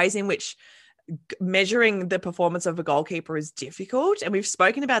ways in which measuring the performance of a goalkeeper is difficult. And we've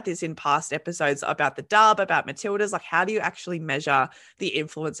spoken about this in past episodes about the dub, about Matildas, like how do you actually measure the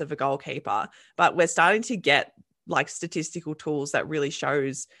influence of a goalkeeper? But we're starting to get like statistical tools that really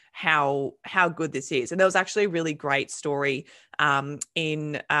shows how good this is. And there was actually a really great story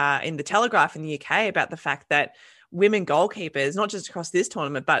in the Telegraph in the UK about the fact that women goalkeepers, not just across this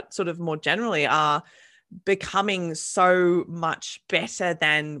tournament, but sort of more generally, are becoming so much better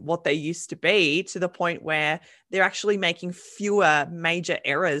than what they used to be, to the point where they're actually making fewer major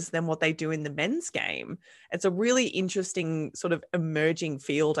errors than what they do in the men's game. It's a really interesting sort of emerging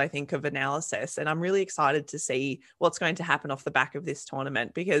field, I think, of analysis. And I'm really excited to see what's going to happen off the back of this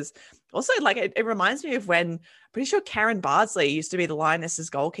tournament, because also like it reminds me of when, I'm pretty sure Karen Bardsley used to be the Lionesses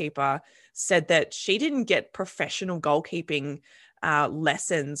goalkeeper, said that she didn't get professional goalkeeping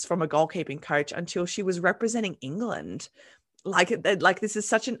lessons from a goalkeeping coach until she was representing England. Like this is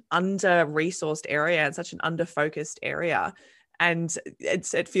such an under-resourced area and such an under-focused area. And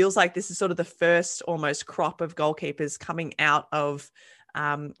it feels like this is sort of the first almost crop of goalkeepers coming out of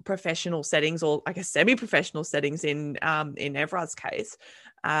professional settings, or I guess semi-professional settings in Everard's case,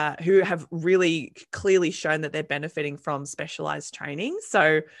 who have really clearly shown that they're benefiting from specialized training.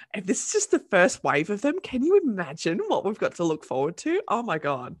 So if this is just the first wave of them, can you imagine what we've got to look forward to? Oh my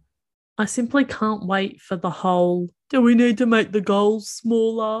God. I simply can't wait for the whole do we need to make the goals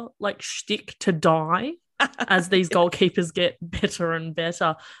smaller, like shtick to die as these goalkeepers get better and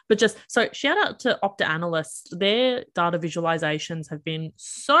better? But just so shout out to Opta Analyst. Their data visualizations have been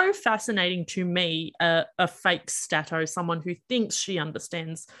so fascinating to me. A fake stato, someone who thinks she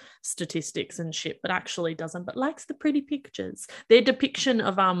understands statistics and shit, but actually doesn't, but likes the pretty pictures. Their depiction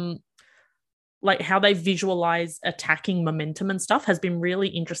of like how they visualize attacking momentum and stuff has been really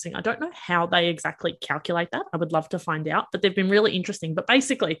interesting. I don't know how they exactly calculate that. I would love to find out, but they've been really interesting. But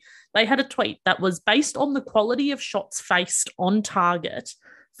basically, they had a tweet that was based on the quality of shots faced on target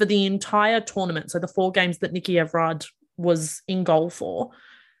for the entire tournament. So the 4 games that Nikki Everard was in goal for,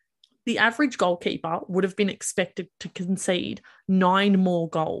 the average goalkeeper would have been expected to concede 9 more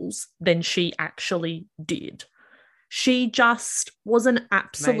goals than she actually did. She just was an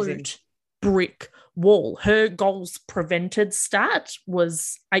absolute Amazing. brick wall. Her goals prevented stat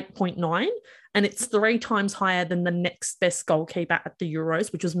was 8.9, and it's 3 times higher than the next best goalkeeper at the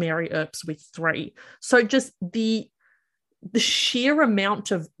Euros, which was Mary Earps with 3. So just the sheer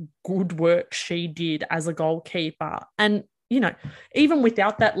amount of good work she did as a goalkeeper. And, you know, even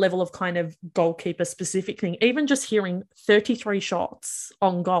without that level of kind of goalkeeper specific thing, even just hearing 33 shots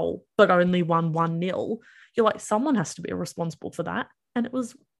on goal, but only won 1-0, you're like, someone has to be responsible for that. And it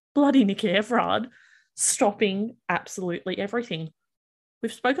was bloody Nikki Everard stopping absolutely everything.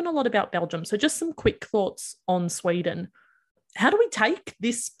 We've spoken a lot about Belgium, so just some quick thoughts on Sweden. How do we take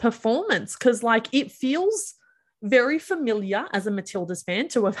this performance? Because, like, it feels very familiar as a Matildas fan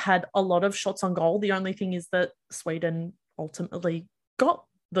to have had a lot of shots on goal. The only thing is that Sweden ultimately got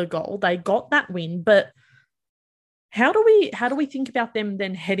the goal. They got that win, but how do we think about them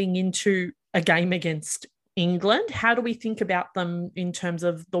then heading into a game against England? How do we think about them in terms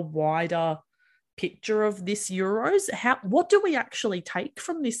of the wider picture of this Euros? What do we actually take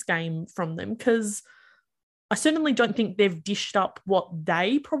from this game from them? Because I certainly don't think they've dished up what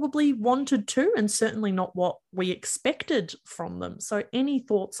they probably wanted to, and certainly not what we expected from them. So any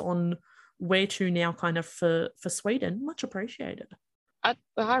thoughts on where to now kind of for Sweden? Much appreciated.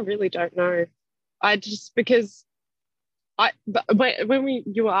 I really don't know. Because but when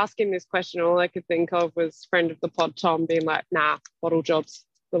you were asking this question, all I could think of was friend of the pod Tom being like, nah, bottle jobs,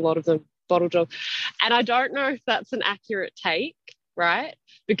 a lot of them bottle jobs. And I don't know if that's an accurate take, right?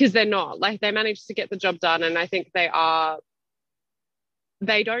 Because they're not. Like, they managed to get the job done, and I think they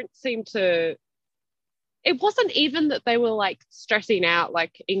don't seem to, it wasn't even that they were like stressing out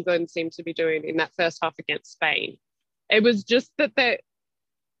like England seemed to be doing in that first half against Spain. It was just that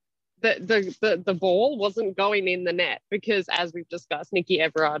the ball wasn't going in the net because, as we've discussed, Nikki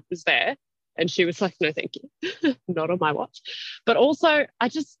Everard was there and she was like, no, thank you. Not on my watch. But also,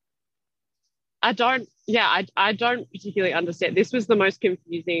 I don't particularly understand. This was the most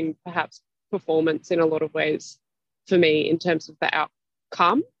confusing, perhaps, performance in a lot of ways for me in terms of the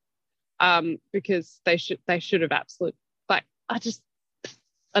outcome, because they should have absolutely, like,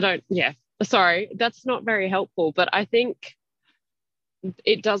 sorry, that's not very helpful. But I think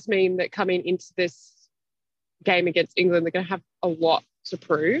it does mean that coming into this game against England, they're going to have a lot to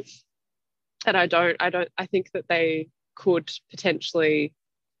prove. And I think that they could potentially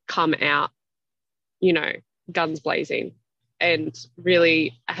come out, you know, guns blazing. And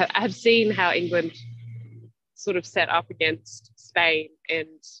really, I have seen how England sort of set up against Spain and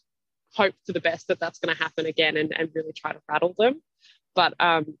hope for the best that that's going to happen again and really try to rattle them. But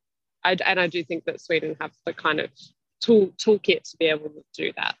I do think that Sweden have the kind of toolkit to be able to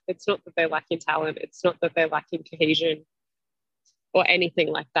do that. It's not that they're lacking talent. It's not that they're lacking cohesion or anything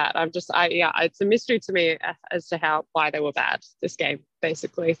like that. It's a mystery to me as to why they were bad this game,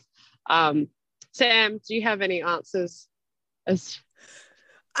 basically. Sam, do you have any answers?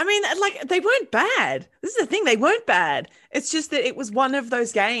 I mean, like, they weren't bad. This is the thing. They weren't bad. It's just that it was one of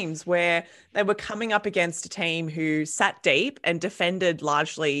those games where they were coming up against a team who sat deep and defended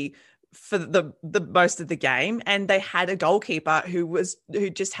largely for the most of the game, and they had a goalkeeper who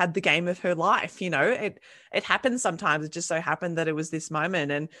just had the game of her life. You know, it happens sometimes. It just so happened that it was this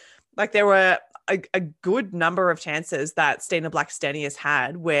moment, and like there were a good number of chances that Stina Blackstenius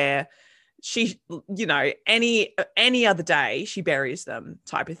had where she, you know, any other day she buries them,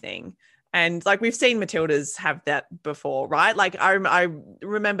 type of thing. And like we've seen Matildas have that before, right? Like I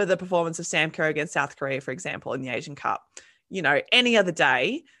remember the performance of Sam Kerr against South Korea, for example, in the Asian Cup. You know, any other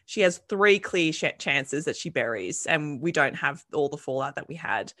day, she has 3 clear chances that she buries, and we don't have all the fallout that we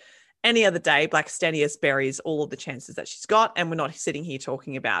had. Any other day, Blackstenius buries all of the chances that she's got, and we're not sitting here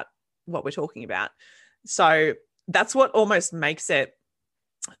talking about what we're talking about. So that's what almost makes it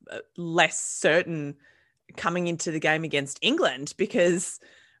less certain coming into the game against England, because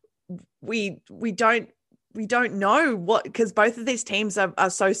we don't we don't know what, because both of these teams are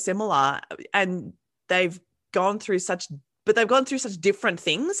so similar, and they've gone through such different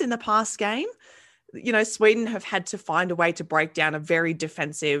things in the past game. You know, Sweden have had to find a way to break down a very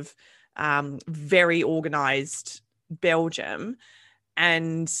defensive, very organized Belgium,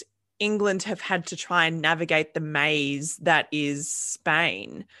 and England have had to try and navigate the maze that is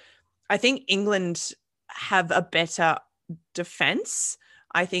Spain. I think England have a better defense.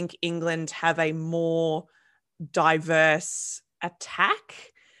 I think England have a more diverse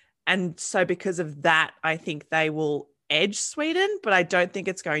attack. And so because of that, I think they will edge Sweden, but I don't think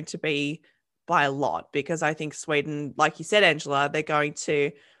it's going to be by a lot, because I think Sweden, like you said, Angela, they're going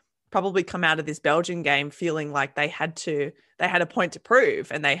to probably come out of this Belgian game feeling like they had a point to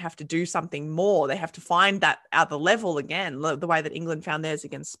prove, and they have to do something more. They have to find that other level again, the way that England found theirs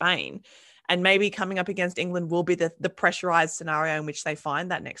against Spain. And maybe coming up against England will be the pressurized scenario in which they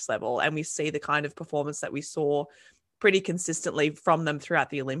find that next level. And we see the kind of performance that we saw pretty consistently from them throughout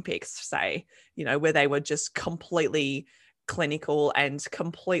the Olympics, say, you know, where they were just completely clinical and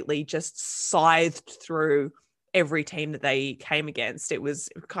completely just scythed through every team that they came against. It was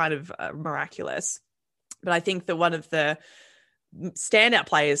kind of miraculous. But I think that one of the standout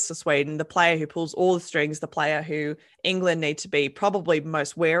players for Sweden, the player who pulls all the strings, the player who England need to be probably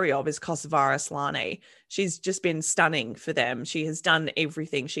most wary of, is Kosovare Asllani. She's just been stunning for them. She has done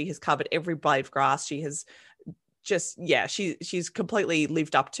everything. She has covered every blade of grass. She has just, she's completely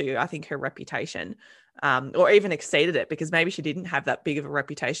lived up to, I think, her reputation, or even exceeded it, because maybe she didn't have that big of a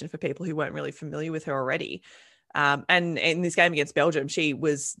reputation for people who weren't really familiar with her already. And in this game against Belgium, she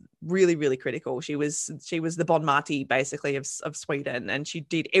was really, really critical. She was the Bon Marti, basically, of Sweden, and she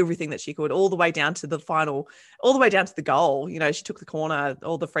did everything that she could, all the way down to the final, all the way down to the goal. You know, she took the corner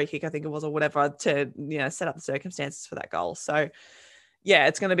or the free kick, I think it was, or whatever, to, you know, set up the circumstances for that goal. So, yeah,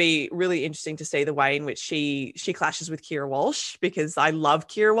 it's going to be really interesting to see the way in which she clashes with Keira Walsh, because I love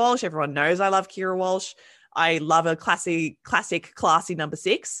Keira Walsh. Everyone knows I love Keira Walsh. I love a classy number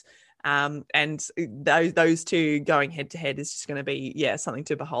 6. And those two going head to head is just going to be, something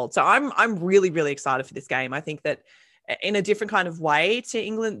to behold. So I'm really, really excited for this game. I think that in a different kind of way to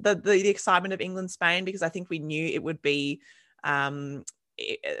England, the excitement of England Spain, because I think we knew it would be,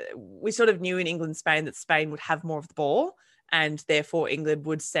 we sort of knew in England Spain that Spain would have more of the ball, and therefore England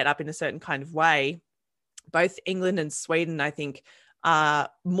would set up in a certain kind of way. Both England and Sweden, I think, are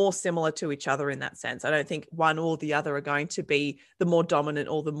more similar to each other in that sense. I don't think one or the other are going to be the more dominant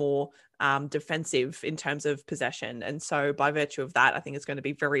or the more defensive in terms of possession. And so by virtue of that, I think it's going to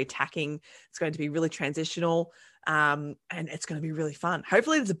be very attacking. It's going to be really transitional, and it's going to be really fun.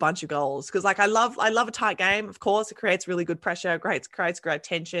 Hopefully there's a bunch of goals, because I love a tight game. Of course, it creates really good pressure, creates great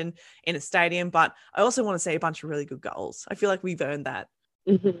tension in a stadium, but I also want to see a bunch of really good goals. I feel like we've earned that.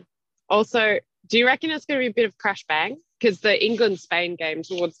 Mm-hmm. Also, do you reckon it's going to be a bit of crash bang? Because the England-Spain game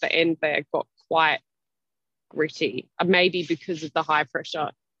towards the end there got quite gritty, maybe because of the high-pressure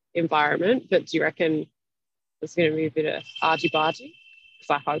environment. But do you reckon there's going to be a bit of argy-bargy? Because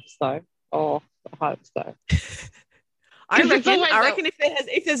I hope so. Oh, I hope so. I reckon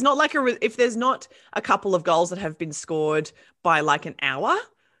if there's not a couple of goals that have been scored by like an hour,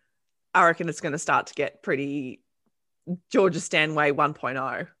 I reckon it's going to start to get pretty Georgia Stanway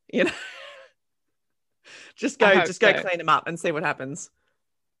 1.0, you know. Just go clean them up and see what happens.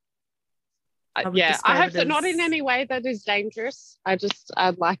 I hope that not in any way that is dangerous.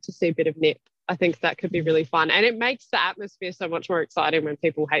 I'd like to see a bit of nip. I think that could be really fun, and it makes the atmosphere so much more exciting when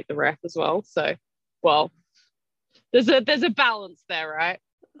people hate the ref as well. So, well, there's a balance there, right?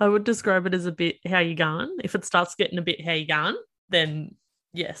 I would describe it as a bit how you going. If it starts getting a bit how you going, then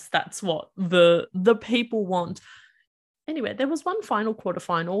yes, that's what the people want. Anyway, there was one final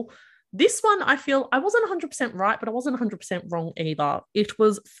quarterfinal. This one, I feel I wasn't 100% right, but I wasn't 100% wrong either. It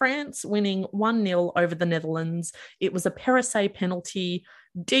was France winning 1-0 over the Netherlands. It was a Perissé penalty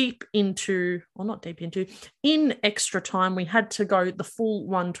in extra time. We had to go the full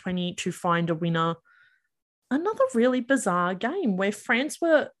 120 to find a winner. Another really bizarre game where France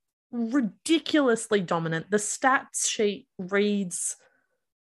were ridiculously dominant. The stats sheet reads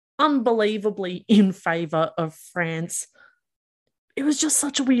unbelievably in favour of France. It was just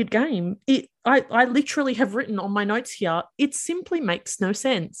such a weird game. I literally have written on my notes here, it simply makes no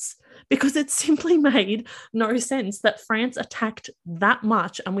sense, because it simply made no sense that France attacked that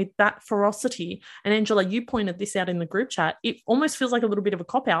much and with that ferocity. And Angela, you pointed this out in the group chat. It almost feels like a little bit of a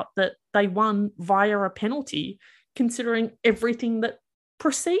cop-out that they won via a penalty, considering everything that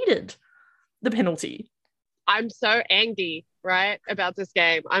preceded the penalty. I'm so angry, right, about this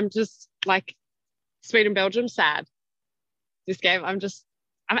game. I'm just like Sweden-Belgium sad. This game,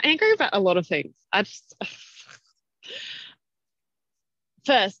 I'm angry about a lot of things. I just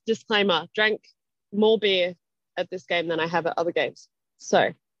first disclaimer: drank more beer at this game than I have at other games,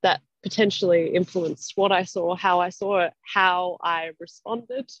 so that potentially influenced what I saw, how I saw it, how I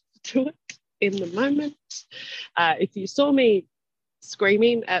responded to it in the moment. If you saw me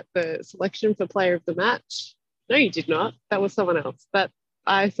screaming at the selection for player of the match, no, you did not. That was someone else. But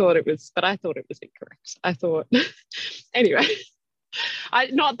I thought it was incorrect. I thought anyway.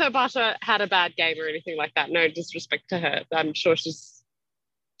 Not that Basha had a bad game or anything like that. No disrespect to her. I'm sure she's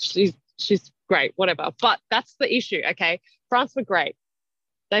great, whatever. But that's the issue. Okay, France were great.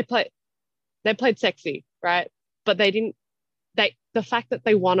 They played sexy, right? But they didn't. The fact that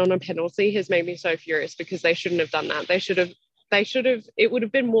they won on a penalty has made me so furious because they shouldn't have done that. They should have. It would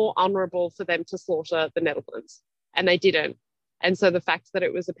have been more honourable for them to slaughter the Netherlands, and they didn't. And so the fact that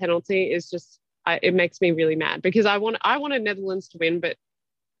it was a penalty is just. It makes me really mad because I wanted Netherlands to win, but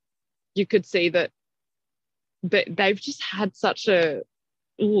you could see that they've just had such a,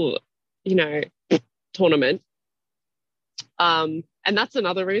 tournament. And that's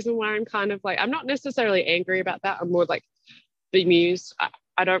another reason why I'm kind of like, I'm not necessarily angry about that. I'm more like bemused.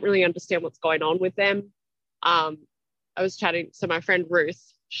 I don't really understand what's going on with them. I was chatting, so my friend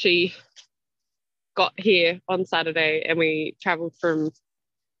Ruth, she got here on Saturday and we travelled from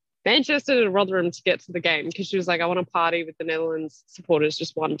Manchester to Rotherham to get to the game because she was like, I want to party with the Netherlands supporters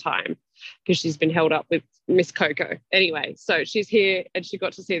just one time because she's been held up with Miss Coco. Anyway, so she's here and she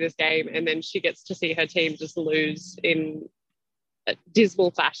got to see this game and then she gets to see her team just lose in a dismal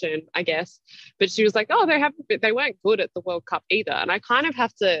fashion, I guess. But she was like, oh, they weren't good at the World Cup either. And I kind of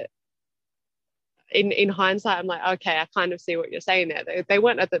have to, in hindsight, I'm like, okay, I kind of see what you're saying there. They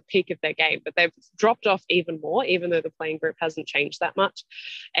weren't at the peak of their game, but they've dropped off even more, even though the playing group hasn't changed that much.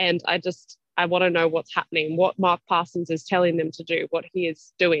 And I want to know what's happening, what Mark Parsons is telling them to do, what he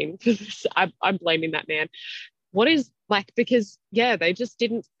is doing. I'm blaming that man. What is because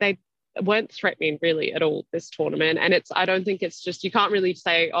they weren't threatening really at all this tournament. And I don't think it's just, you can't really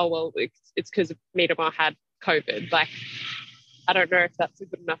say, oh, well, it's because Miedema had COVID. Like, I don't know if that's a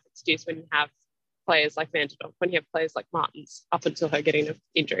good enough excuse when you have players like Vanderdonk, when you have players like Martins up until her getting an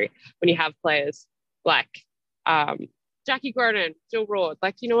injury, when you have players like Jackie Gronin, Jill Roord,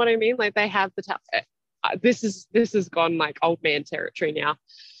 like, you know what I mean? Like, they have the talent. This has gone like old man territory now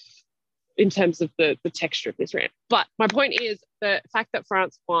in terms of the texture of this rant. But my point is the fact that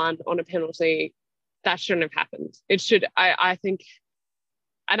France won on a penalty, that shouldn't have happened. It should, I think,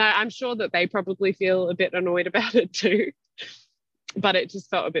 and I'm sure that they probably feel a bit annoyed about it too. But it just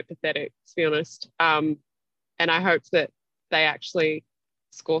felt a bit pathetic, to be honest. And I hope that they actually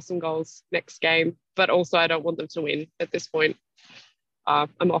score some goals next game. But also, I don't want them to win at this point.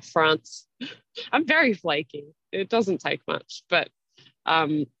 I'm off France. I'm very flaky. It doesn't take much. But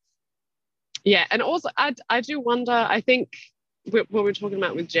yeah, and also I do wonder, I think what we're talking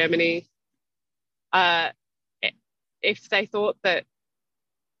about with Germany, if they thought that,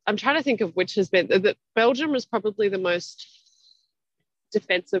 I'm trying to think of which has been, that Belgium was probably the most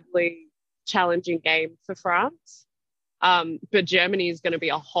defensively challenging game for France, but Germany is going to be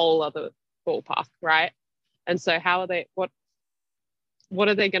a whole other ballpark, right? And so what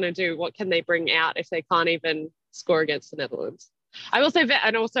are they going to do? What can they bring out if they can't even score against the Netherlands? I will say that,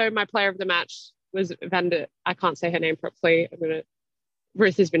 and also my player of the match was I can't say her name properly.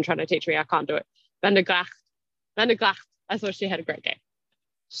 Ruth has been trying to teach me, I can't do it. Van der Gracht. I thought she had a great game.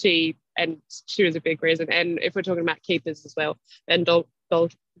 She was a big reason. And if we're talking about keepers as well, then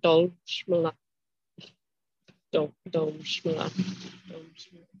Dolschmuller.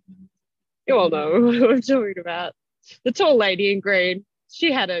 You all know what I'm talking about. The tall lady in green.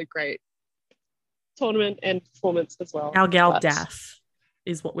 She had a great tournament and performance as well. Our gal Daff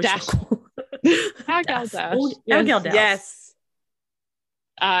is what we should call Our gal Daff. Our gal Daff. Yes.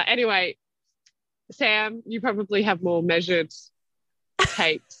 Anyway, Sam, you probably have more measured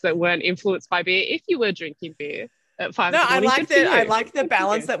takes that weren't influenced by beer. If you were drinking beer at 5 No, in the morning, I like the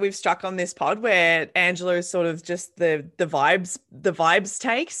balance that we've struck on this pod, where Angela is sort of just the vibes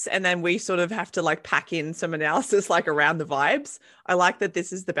takes, and then we sort of have to like pack in some analysis like around the vibes. I like that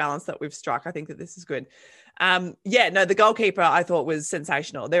this is the balance that we've struck. I think that this is good. The goalkeeper I thought was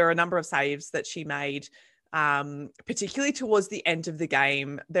sensational. There were a number of saves that she made, particularly towards the end of the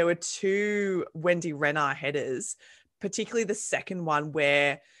game. There were 2 Wendy Renard headers, particularly the second one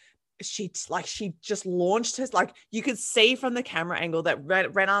where she just launched her, like you could see from the camera angle that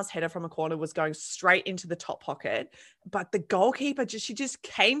Renard's header from a corner was going straight into the top pocket, but the goalkeeper she just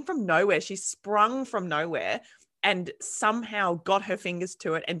came from nowhere. She sprung from nowhere and somehow got her fingers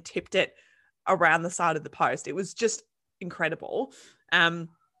to it and tipped it around the side of the post. It was just incredible.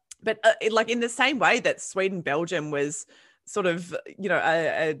 but like in the same way that Sweden Belgium was sort of, you know,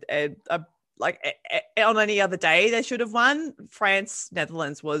 on any other day they should have won. France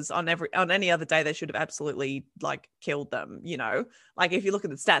Netherlands was on any other day they should have absolutely like killed them, you know. Like if you look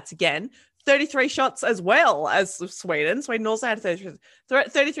at the stats again, 33 shots as well as Sweden. Sweden also had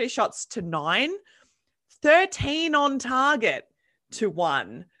 33 shots to 9, 13 on target to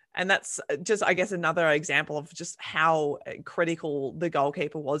 1. And that's just, I guess, another example of just how critical the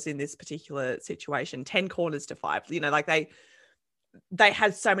goalkeeper was in this particular situation. 10 corners to 5, you know, like they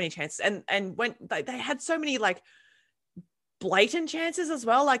had so many chances, and when they had so many like blatant chances as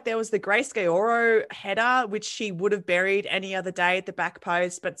well. Like there was the Grace Gaoro header, which she would have buried any other day at the back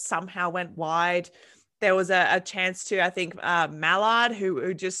post, but somehow went wide. There was a chance to, I think, Mallard,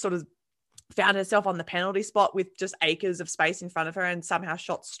 who just sort of found herself on the penalty spot with just acres of space in front of her and somehow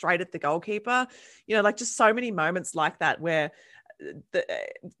shot straight at the goalkeeper. You know, like just so many moments like that where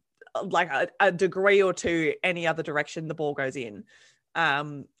like a degree or two any other direction the ball goes in.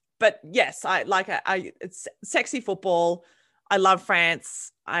 But yes, it's sexy football. I love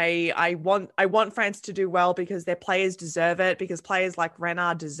France. I want France to do well because their players deserve it, because players like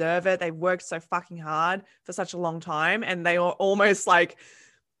Renard deserve it. They've worked so fucking hard for such a long time, and they are almost like,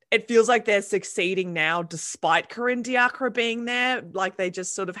 it feels like they're succeeding now despite Corinne Diacre being there. Like they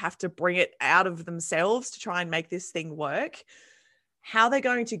just sort of have to bring it out of themselves to try and make this thing work. How they're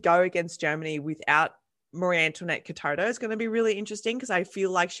going to go against Germany without Marie-Antoinette Katoto is going to be really interesting, because I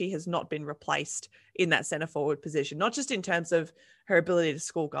feel like she has not been replaced in that centre forward position, not just in terms of her ability to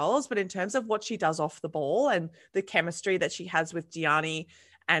score goals, but in terms of what she does off the ball and the chemistry that she has with Gianni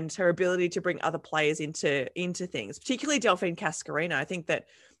and her ability to bring other players into things, particularly Delphine Cascarino. I think that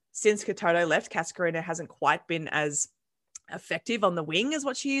since Katoto left, Cascarino hasn't quite been as effective on the wing as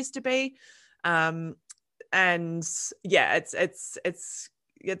what she used to be. And yeah,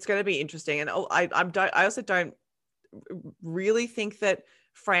 it's going to be interesting. And I also don't really think that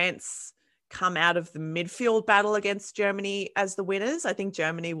France come out of the midfield battle against Germany as the winners. I think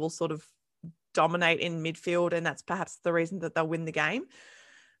Germany will sort of dominate in midfield, and that's perhaps the reason that they'll win the game.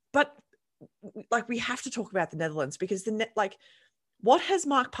 But like, we have to talk about the Netherlands, because what has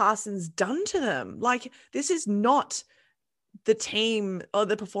Mark Parsons done to them? Like, this is not the team or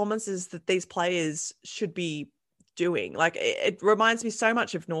the performances that these players should be doing. Like, it reminds me so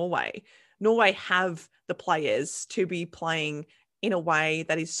much of Norway. Norway have the players to be playing in a way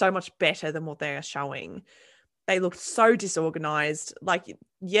that is so much better than what they are showing. They looked so disorganized. Like,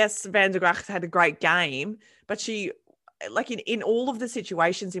 yes, Van der Gracht had a great game, but she, like in all of the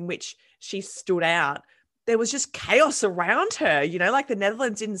situations in which she stood out, there was just chaos around her, you know, like the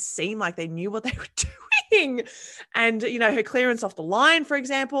Netherlands didn't seem like they knew what they were doing. And, you know, her clearance off the line, for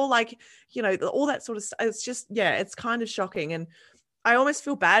example, like, you know, all that sort of stuff. It's just, yeah, it's kind of shocking. And I almost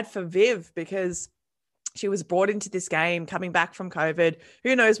feel bad for Viv, because she was brought into this game coming back from COVID.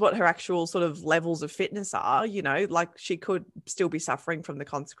 Who knows what her actual sort of levels of fitness are, you know, like she could still be suffering from the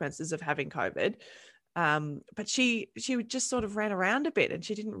consequences of having COVID. But she just sort of ran around a bit, and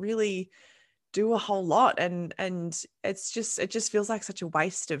she didn't really do a whole lot. And it just feels like such a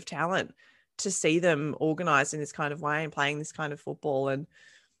waste of talent to see them organized in this kind of way and playing this kind of football. And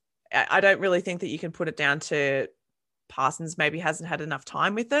I don't really think that you can put it down to Parsons maybe hasn't had enough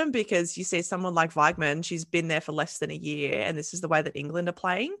time with them, because you see someone like Weigmann, she's been there for less than a year, and this is the way that England are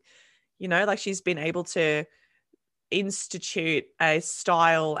playing, you know, like she's been able to institute a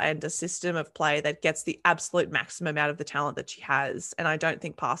style and a system of play that gets the absolute maximum out of the talent that she has. And I don't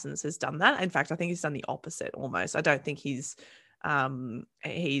think Parsons has done that. In fact, I think he's done the opposite almost. I don't think he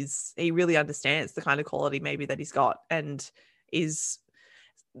really understands the kind of quality maybe that he's got, and is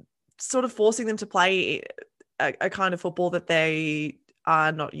sort of forcing them to play a kind of football that they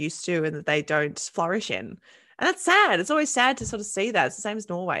are not used to and that they don't flourish in. And that's sad. It's always sad to sort of see that. It's the same as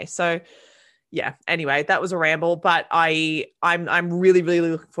Norway. So yeah, anyway, that was a ramble, but I'm really,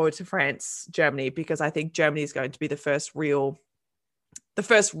 really looking forward to France, Germany, because I think Germany is going to be the first real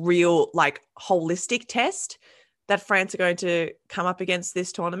like holistic test that France are going to come up against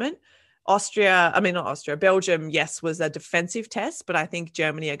this tournament. Belgium, yes, was a defensive test, but I think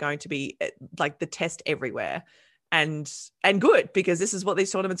Germany are going to be like the test everywhere, and good, because this is what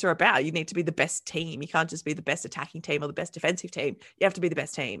these tournaments are about. You need to be the best team. You can't just be the best attacking team or the best defensive team. You have to be the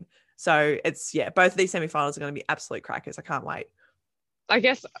best team. So it's, yeah, both of these semifinals are going to be absolute crackers. I can't wait. I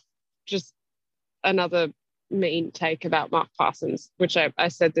guess just another mean take about Mark Parsons, which I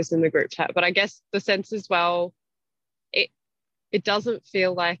said this in the group chat, but I guess the sense as well, it doesn't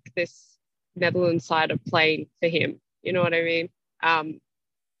feel like this Netherlands side are playing for him. You know what I mean? And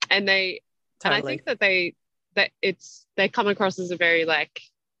I think that they come across as a very like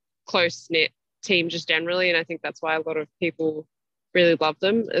close-knit team just generally, and I think that's why a lot of people really love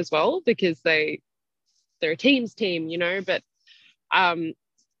them as well, because they're a team's team, you know. But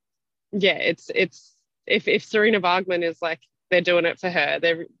yeah, it's if Serena Wagman is like, they're doing it for her,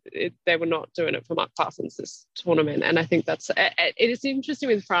 they were not doing it for Mark Parsons this tournament. And I think it is interesting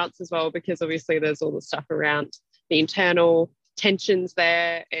with France as well, because obviously there's all the stuff around the internal tensions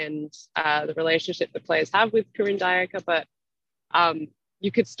there and the relationship the players have with Corinne Diacre, but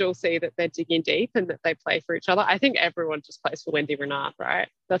you could still see that they're digging deep and that they play for each other. I think everyone just plays for Wendy Renard, right?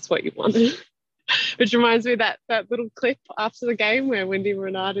 That's what you want. Which reminds me of that little clip after the game where Wendy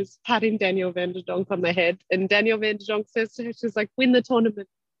Renard is patting Danielle Van der Donk on the head, and Danielle Van der Donk says to her, she's like, win the tournament.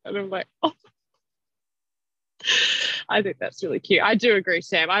 And I'm like, oh. I think that's really cute. I do agree,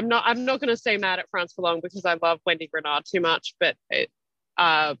 Sam. I'm not going to stay mad at France for long because I love Wendy Renard too much, but with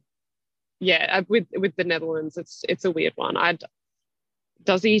the Netherlands, it's a weird one.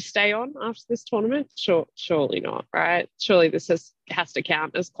 Does he stay on after this tournament? Surely not, right? Surely this has to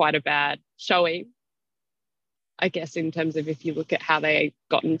count as quite a bad showing, I guess, in terms of if you look at how they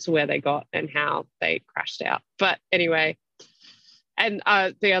gotten to where they got and how they crashed out. But anyway, and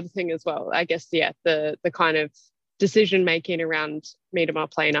the other thing as well, I guess, yeah, the kind of decision making around Miedema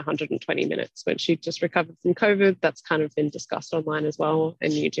playing 120 minutes when she just recovered from COVID, that's kind of been discussed online as well,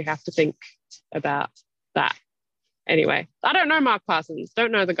 and you do have to think about that. Anyway, I don't know Mark Parsons,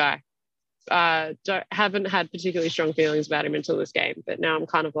 don't know the guy. Haven't had particularly strong feelings about him until this game, but now I'm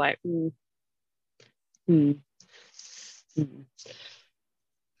kind of like, Things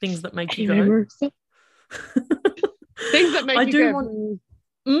that make you go. Things that make I you do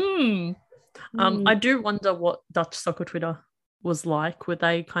go. I do wonder what Dutch soccer Twitter was like. Were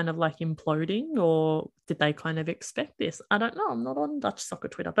they kind of like imploding, or did they kind of expect this? I don't know. I'm not on Dutch soccer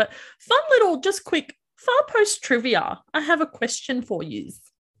Twitter, but fun little, just quick Far Post trivia. I have a question for you.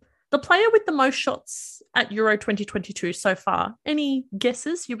 The player with the most shots at Euro 2022 so far. Any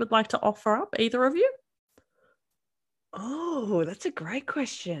guesses you would like to offer up, either of you? Oh, that's a great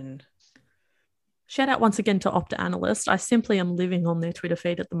question. Shout out once again to Opta Analyst. I simply am living on their Twitter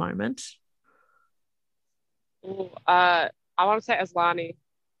feed at the moment. I want to say Aslani.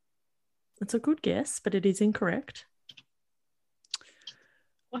 It's a good guess, but it is incorrect.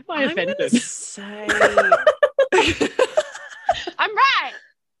 Why am I offended? I'm gonna say... I'm right.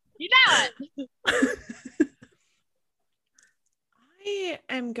 You know it. I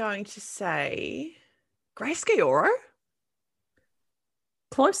am going to say Grace Gioro.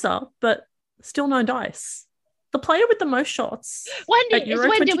 Closer, but still no dice. The player with the most shots. Wendy. It's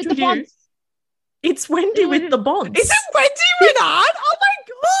Wendy with the bonds. It's Wendy with the bonds. Is it Wendy Renard? Oh my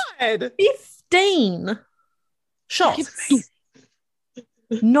God. 15 shots.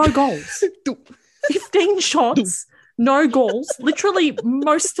 No goals. 15 shots, no goals. Literally,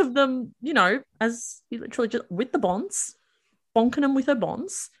 most of them, you know, as you literally just with the bonds, bonking them with her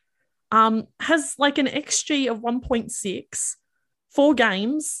bonds. Has like an XG of 1.6, 4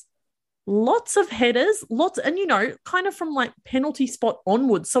 games, lots of headers, and you know, kind of from like penalty spot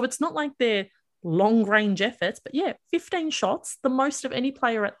onwards. So it's not like they're long range efforts, but yeah, 15 shots, the most of any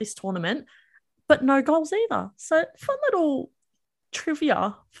player at this tournament, but no goals either. So fun little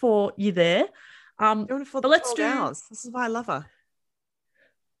trivia for you there. But let's do hours. This is why I love her.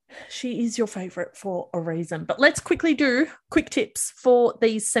 She is your favorite for a reason. But let's quickly do quick tips for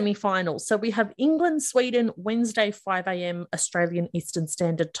these semi-finals. So we have England, Sweden, Wednesday, 5 a.m. Australian Eastern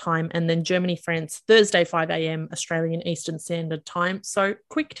Standard Time, and then Germany, France, Thursday, 5 a.m. Australian Eastern Standard Time. So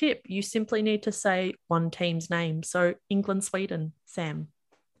quick tip, you simply need to say one team's name. So England, Sweden, Sam.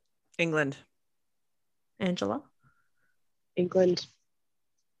 England. Angela. England.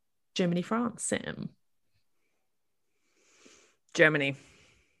 Germany, France, Sam. Germany.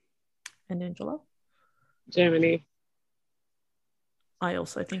 And Angela? Germany. I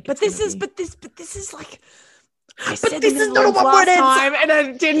also think but this is like I said this is not a last time and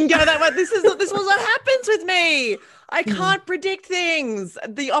I didn't go that way. This was what happens with me. I can't predict things.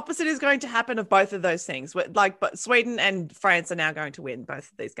 The opposite is going to happen of both of those things. But Sweden and France are now going to win both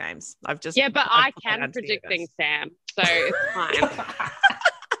of these games. But I can predict things, Sam. So it's fine.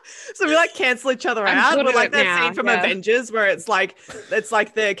 So we like cancel each other out. We like that scene from Avengers where it's like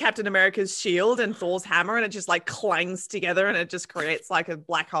the Captain America's shield and Thor's hammer, and it just like clangs together and it just creates like a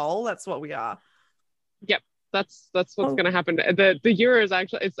black hole. That's what we are. Yep, that's what's going to happen. The Euros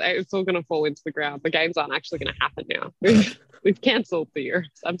actually, it's all going to fall into the ground. The games aren't actually going to happen now. We've cancelled the Euros.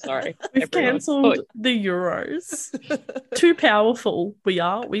 I'm sorry. We've cancelled the Euros. Too powerful we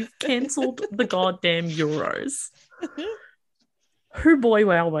are. We've cancelled the goddamn Euros. Who boy,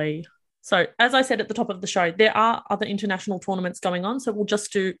 wow we. So, as I said at the top of the show, there are other international tournaments going on. So, we'll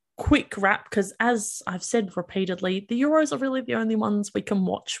just do quick wrap because, as I've said repeatedly, the Euros are really the only ones we can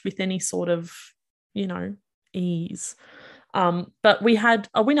watch with any sort of, ease. But we had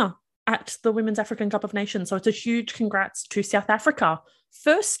a winner at the Women's African Cup of Nations. So, it's a huge congrats to South Africa.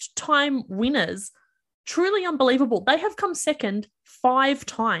 First time winners, truly unbelievable. They have come second 5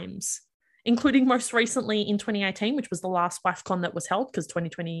 times, including most recently in 2018, which was the last WAFCON that was held because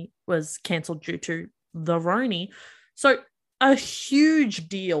 2020 was cancelled due to the Roni. So a huge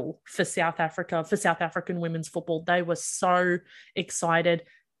deal for South Africa, for South African women's football. They were so excited.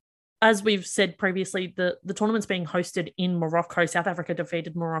 As we've said previously, the tournament's being hosted in Morocco. South Africa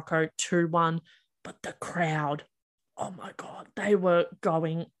defeated Morocco 2-1, but the crowd, oh my God, they were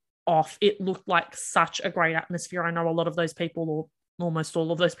going off. It looked like such a great atmosphere. I know a lot of those people, or almost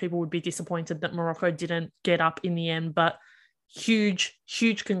all of those people, would be disappointed that Morocco didn't get up in the end, but huge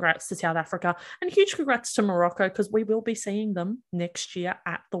congrats to South Africa and huge congrats to Morocco because we will be seeing them next year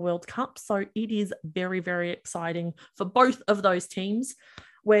at the World Cup. So it is very, very exciting for both of those teams.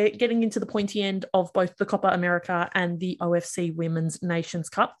 We're getting into the pointy end of both the Copa America and the OFC Women's Nations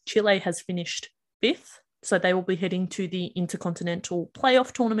Cup. Chile has finished 5th, so they will be heading to the Intercontinental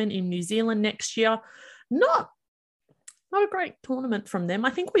Playoff Tournament in New Zealand next year. Not a great tournament from them. I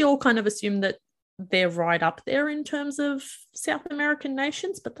think we all kind of assume that they're right up there in terms of South American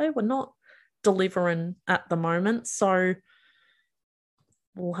nations, but they were not delivering at the moment. So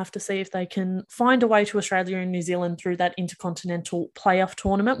we'll have to see if they can find a way to Australia and New Zealand through that Intercontinental Playoff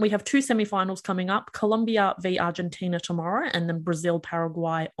Tournament. We have 2 semi-finals coming up, Colombia v Argentina tomorrow and then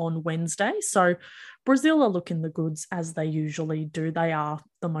Brazil-Paraguay on Wednesday. So Brazil are looking the goods as they usually do. They are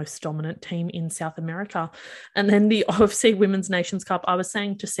the most dominant team in South America. And then the OFC Women's Nations Cup, I was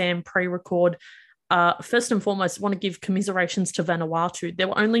saying to Sam pre-record, first and foremost, I want to give commiserations to Vanuatu. There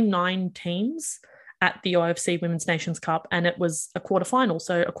were only 9 teams at the OFC Women's Nations Cup, and it was a quarterfinal.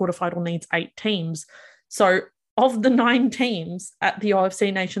 So a quarterfinal needs 8 teams. So of the 9 teams at the OFC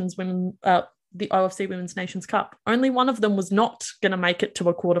Women's Nations Cup, only one of them was not going to make it to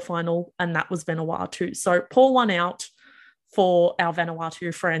a quarterfinal, and that was Vanuatu. So pour one out for our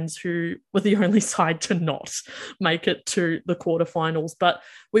Vanuatu friends who were the only side to not make it to the quarterfinals. But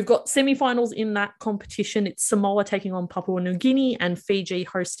we've got semi-finals in that competition. It's Samoa taking on Papua New Guinea and Fiji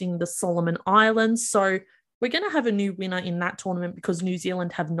hosting the Solomon Islands. So we're going to have a new winner in that tournament because New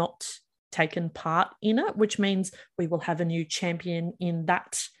Zealand have not taken part in it, which means we will have a new champion in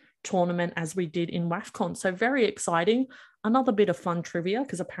that tournament as we did in WAFCON. So very exciting. Another bit of fun trivia,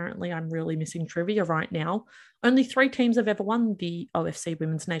 because apparently I'm really missing trivia right now. Only 3 teams have ever won the OFC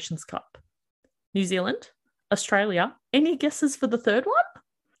Women's Nations Cup. New Zealand, Australia. Any guesses for the third one?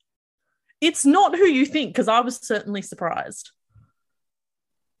 It's not who you think, because I was certainly surprised.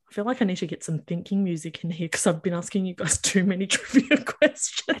 I feel like I need to get some thinking music in here because I've been asking you guys too many trivia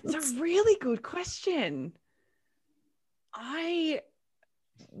questions. It's a really good question. Why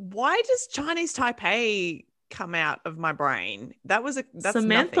does Chinese Taipei come out of my brain? That's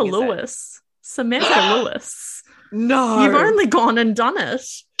Samantha nothing, Lewis. Samantha Lewis. No. You've only gone and done it.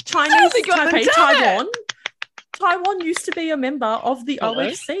 Chinese Taipei, Taiwan. Taiwan used to be a member of the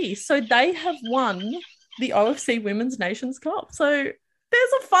OFC. So they have won the OFC Women's Nations Cup. So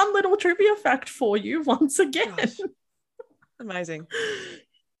there's a fun little trivia fact for you once again. Gosh. Amazing.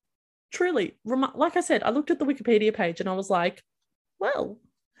 Truly. Like I said, I looked at the Wikipedia page and I was like, well,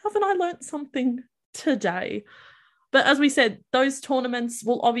 haven't I learnt something today? But as we said, those tournaments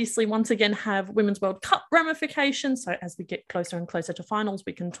will obviously once again have Women's World Cup ramifications. So as we get closer and closer to finals,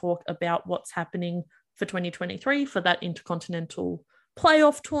 we can talk about what's happening for 2023 for that Intercontinental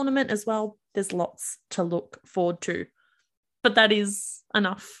Playoff Tournament as well. There's lots to look forward to. But that is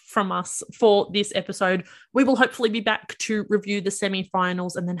enough from us for this episode. We will hopefully be back to review the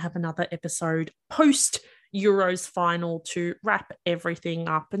semi-finals and then have another episode post Euros final to wrap everything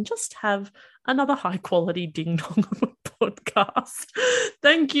up and just have another high quality ding dong of a podcast.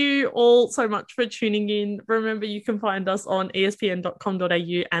 Thank you all so much for tuning in. Remember, you can find us on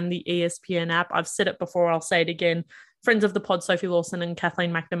espn.com.au and the ESPN app. I've said it before, I'll say it again. Friends of the pod, Sophie Lawson and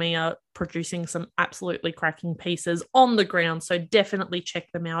Kathleen McNamee, are producing some absolutely cracking pieces on the ground. So definitely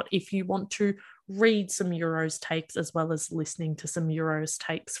check them out if you want to read some Euros takes as well as listening to some Euros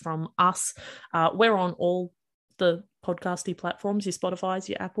takes from us. We're on all the podcasty platforms, your Spotifys,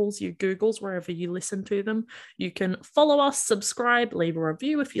 your Apples, your Googles, wherever you listen to them. You can follow us, subscribe, leave a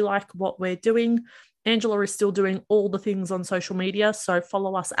review if you like what we're doing. Angela is still doing all the things on social media, so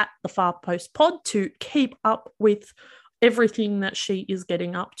follow us at the Far Post Pod to keep up with everything that she is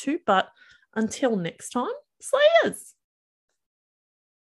getting up to. But until next time, Slayers!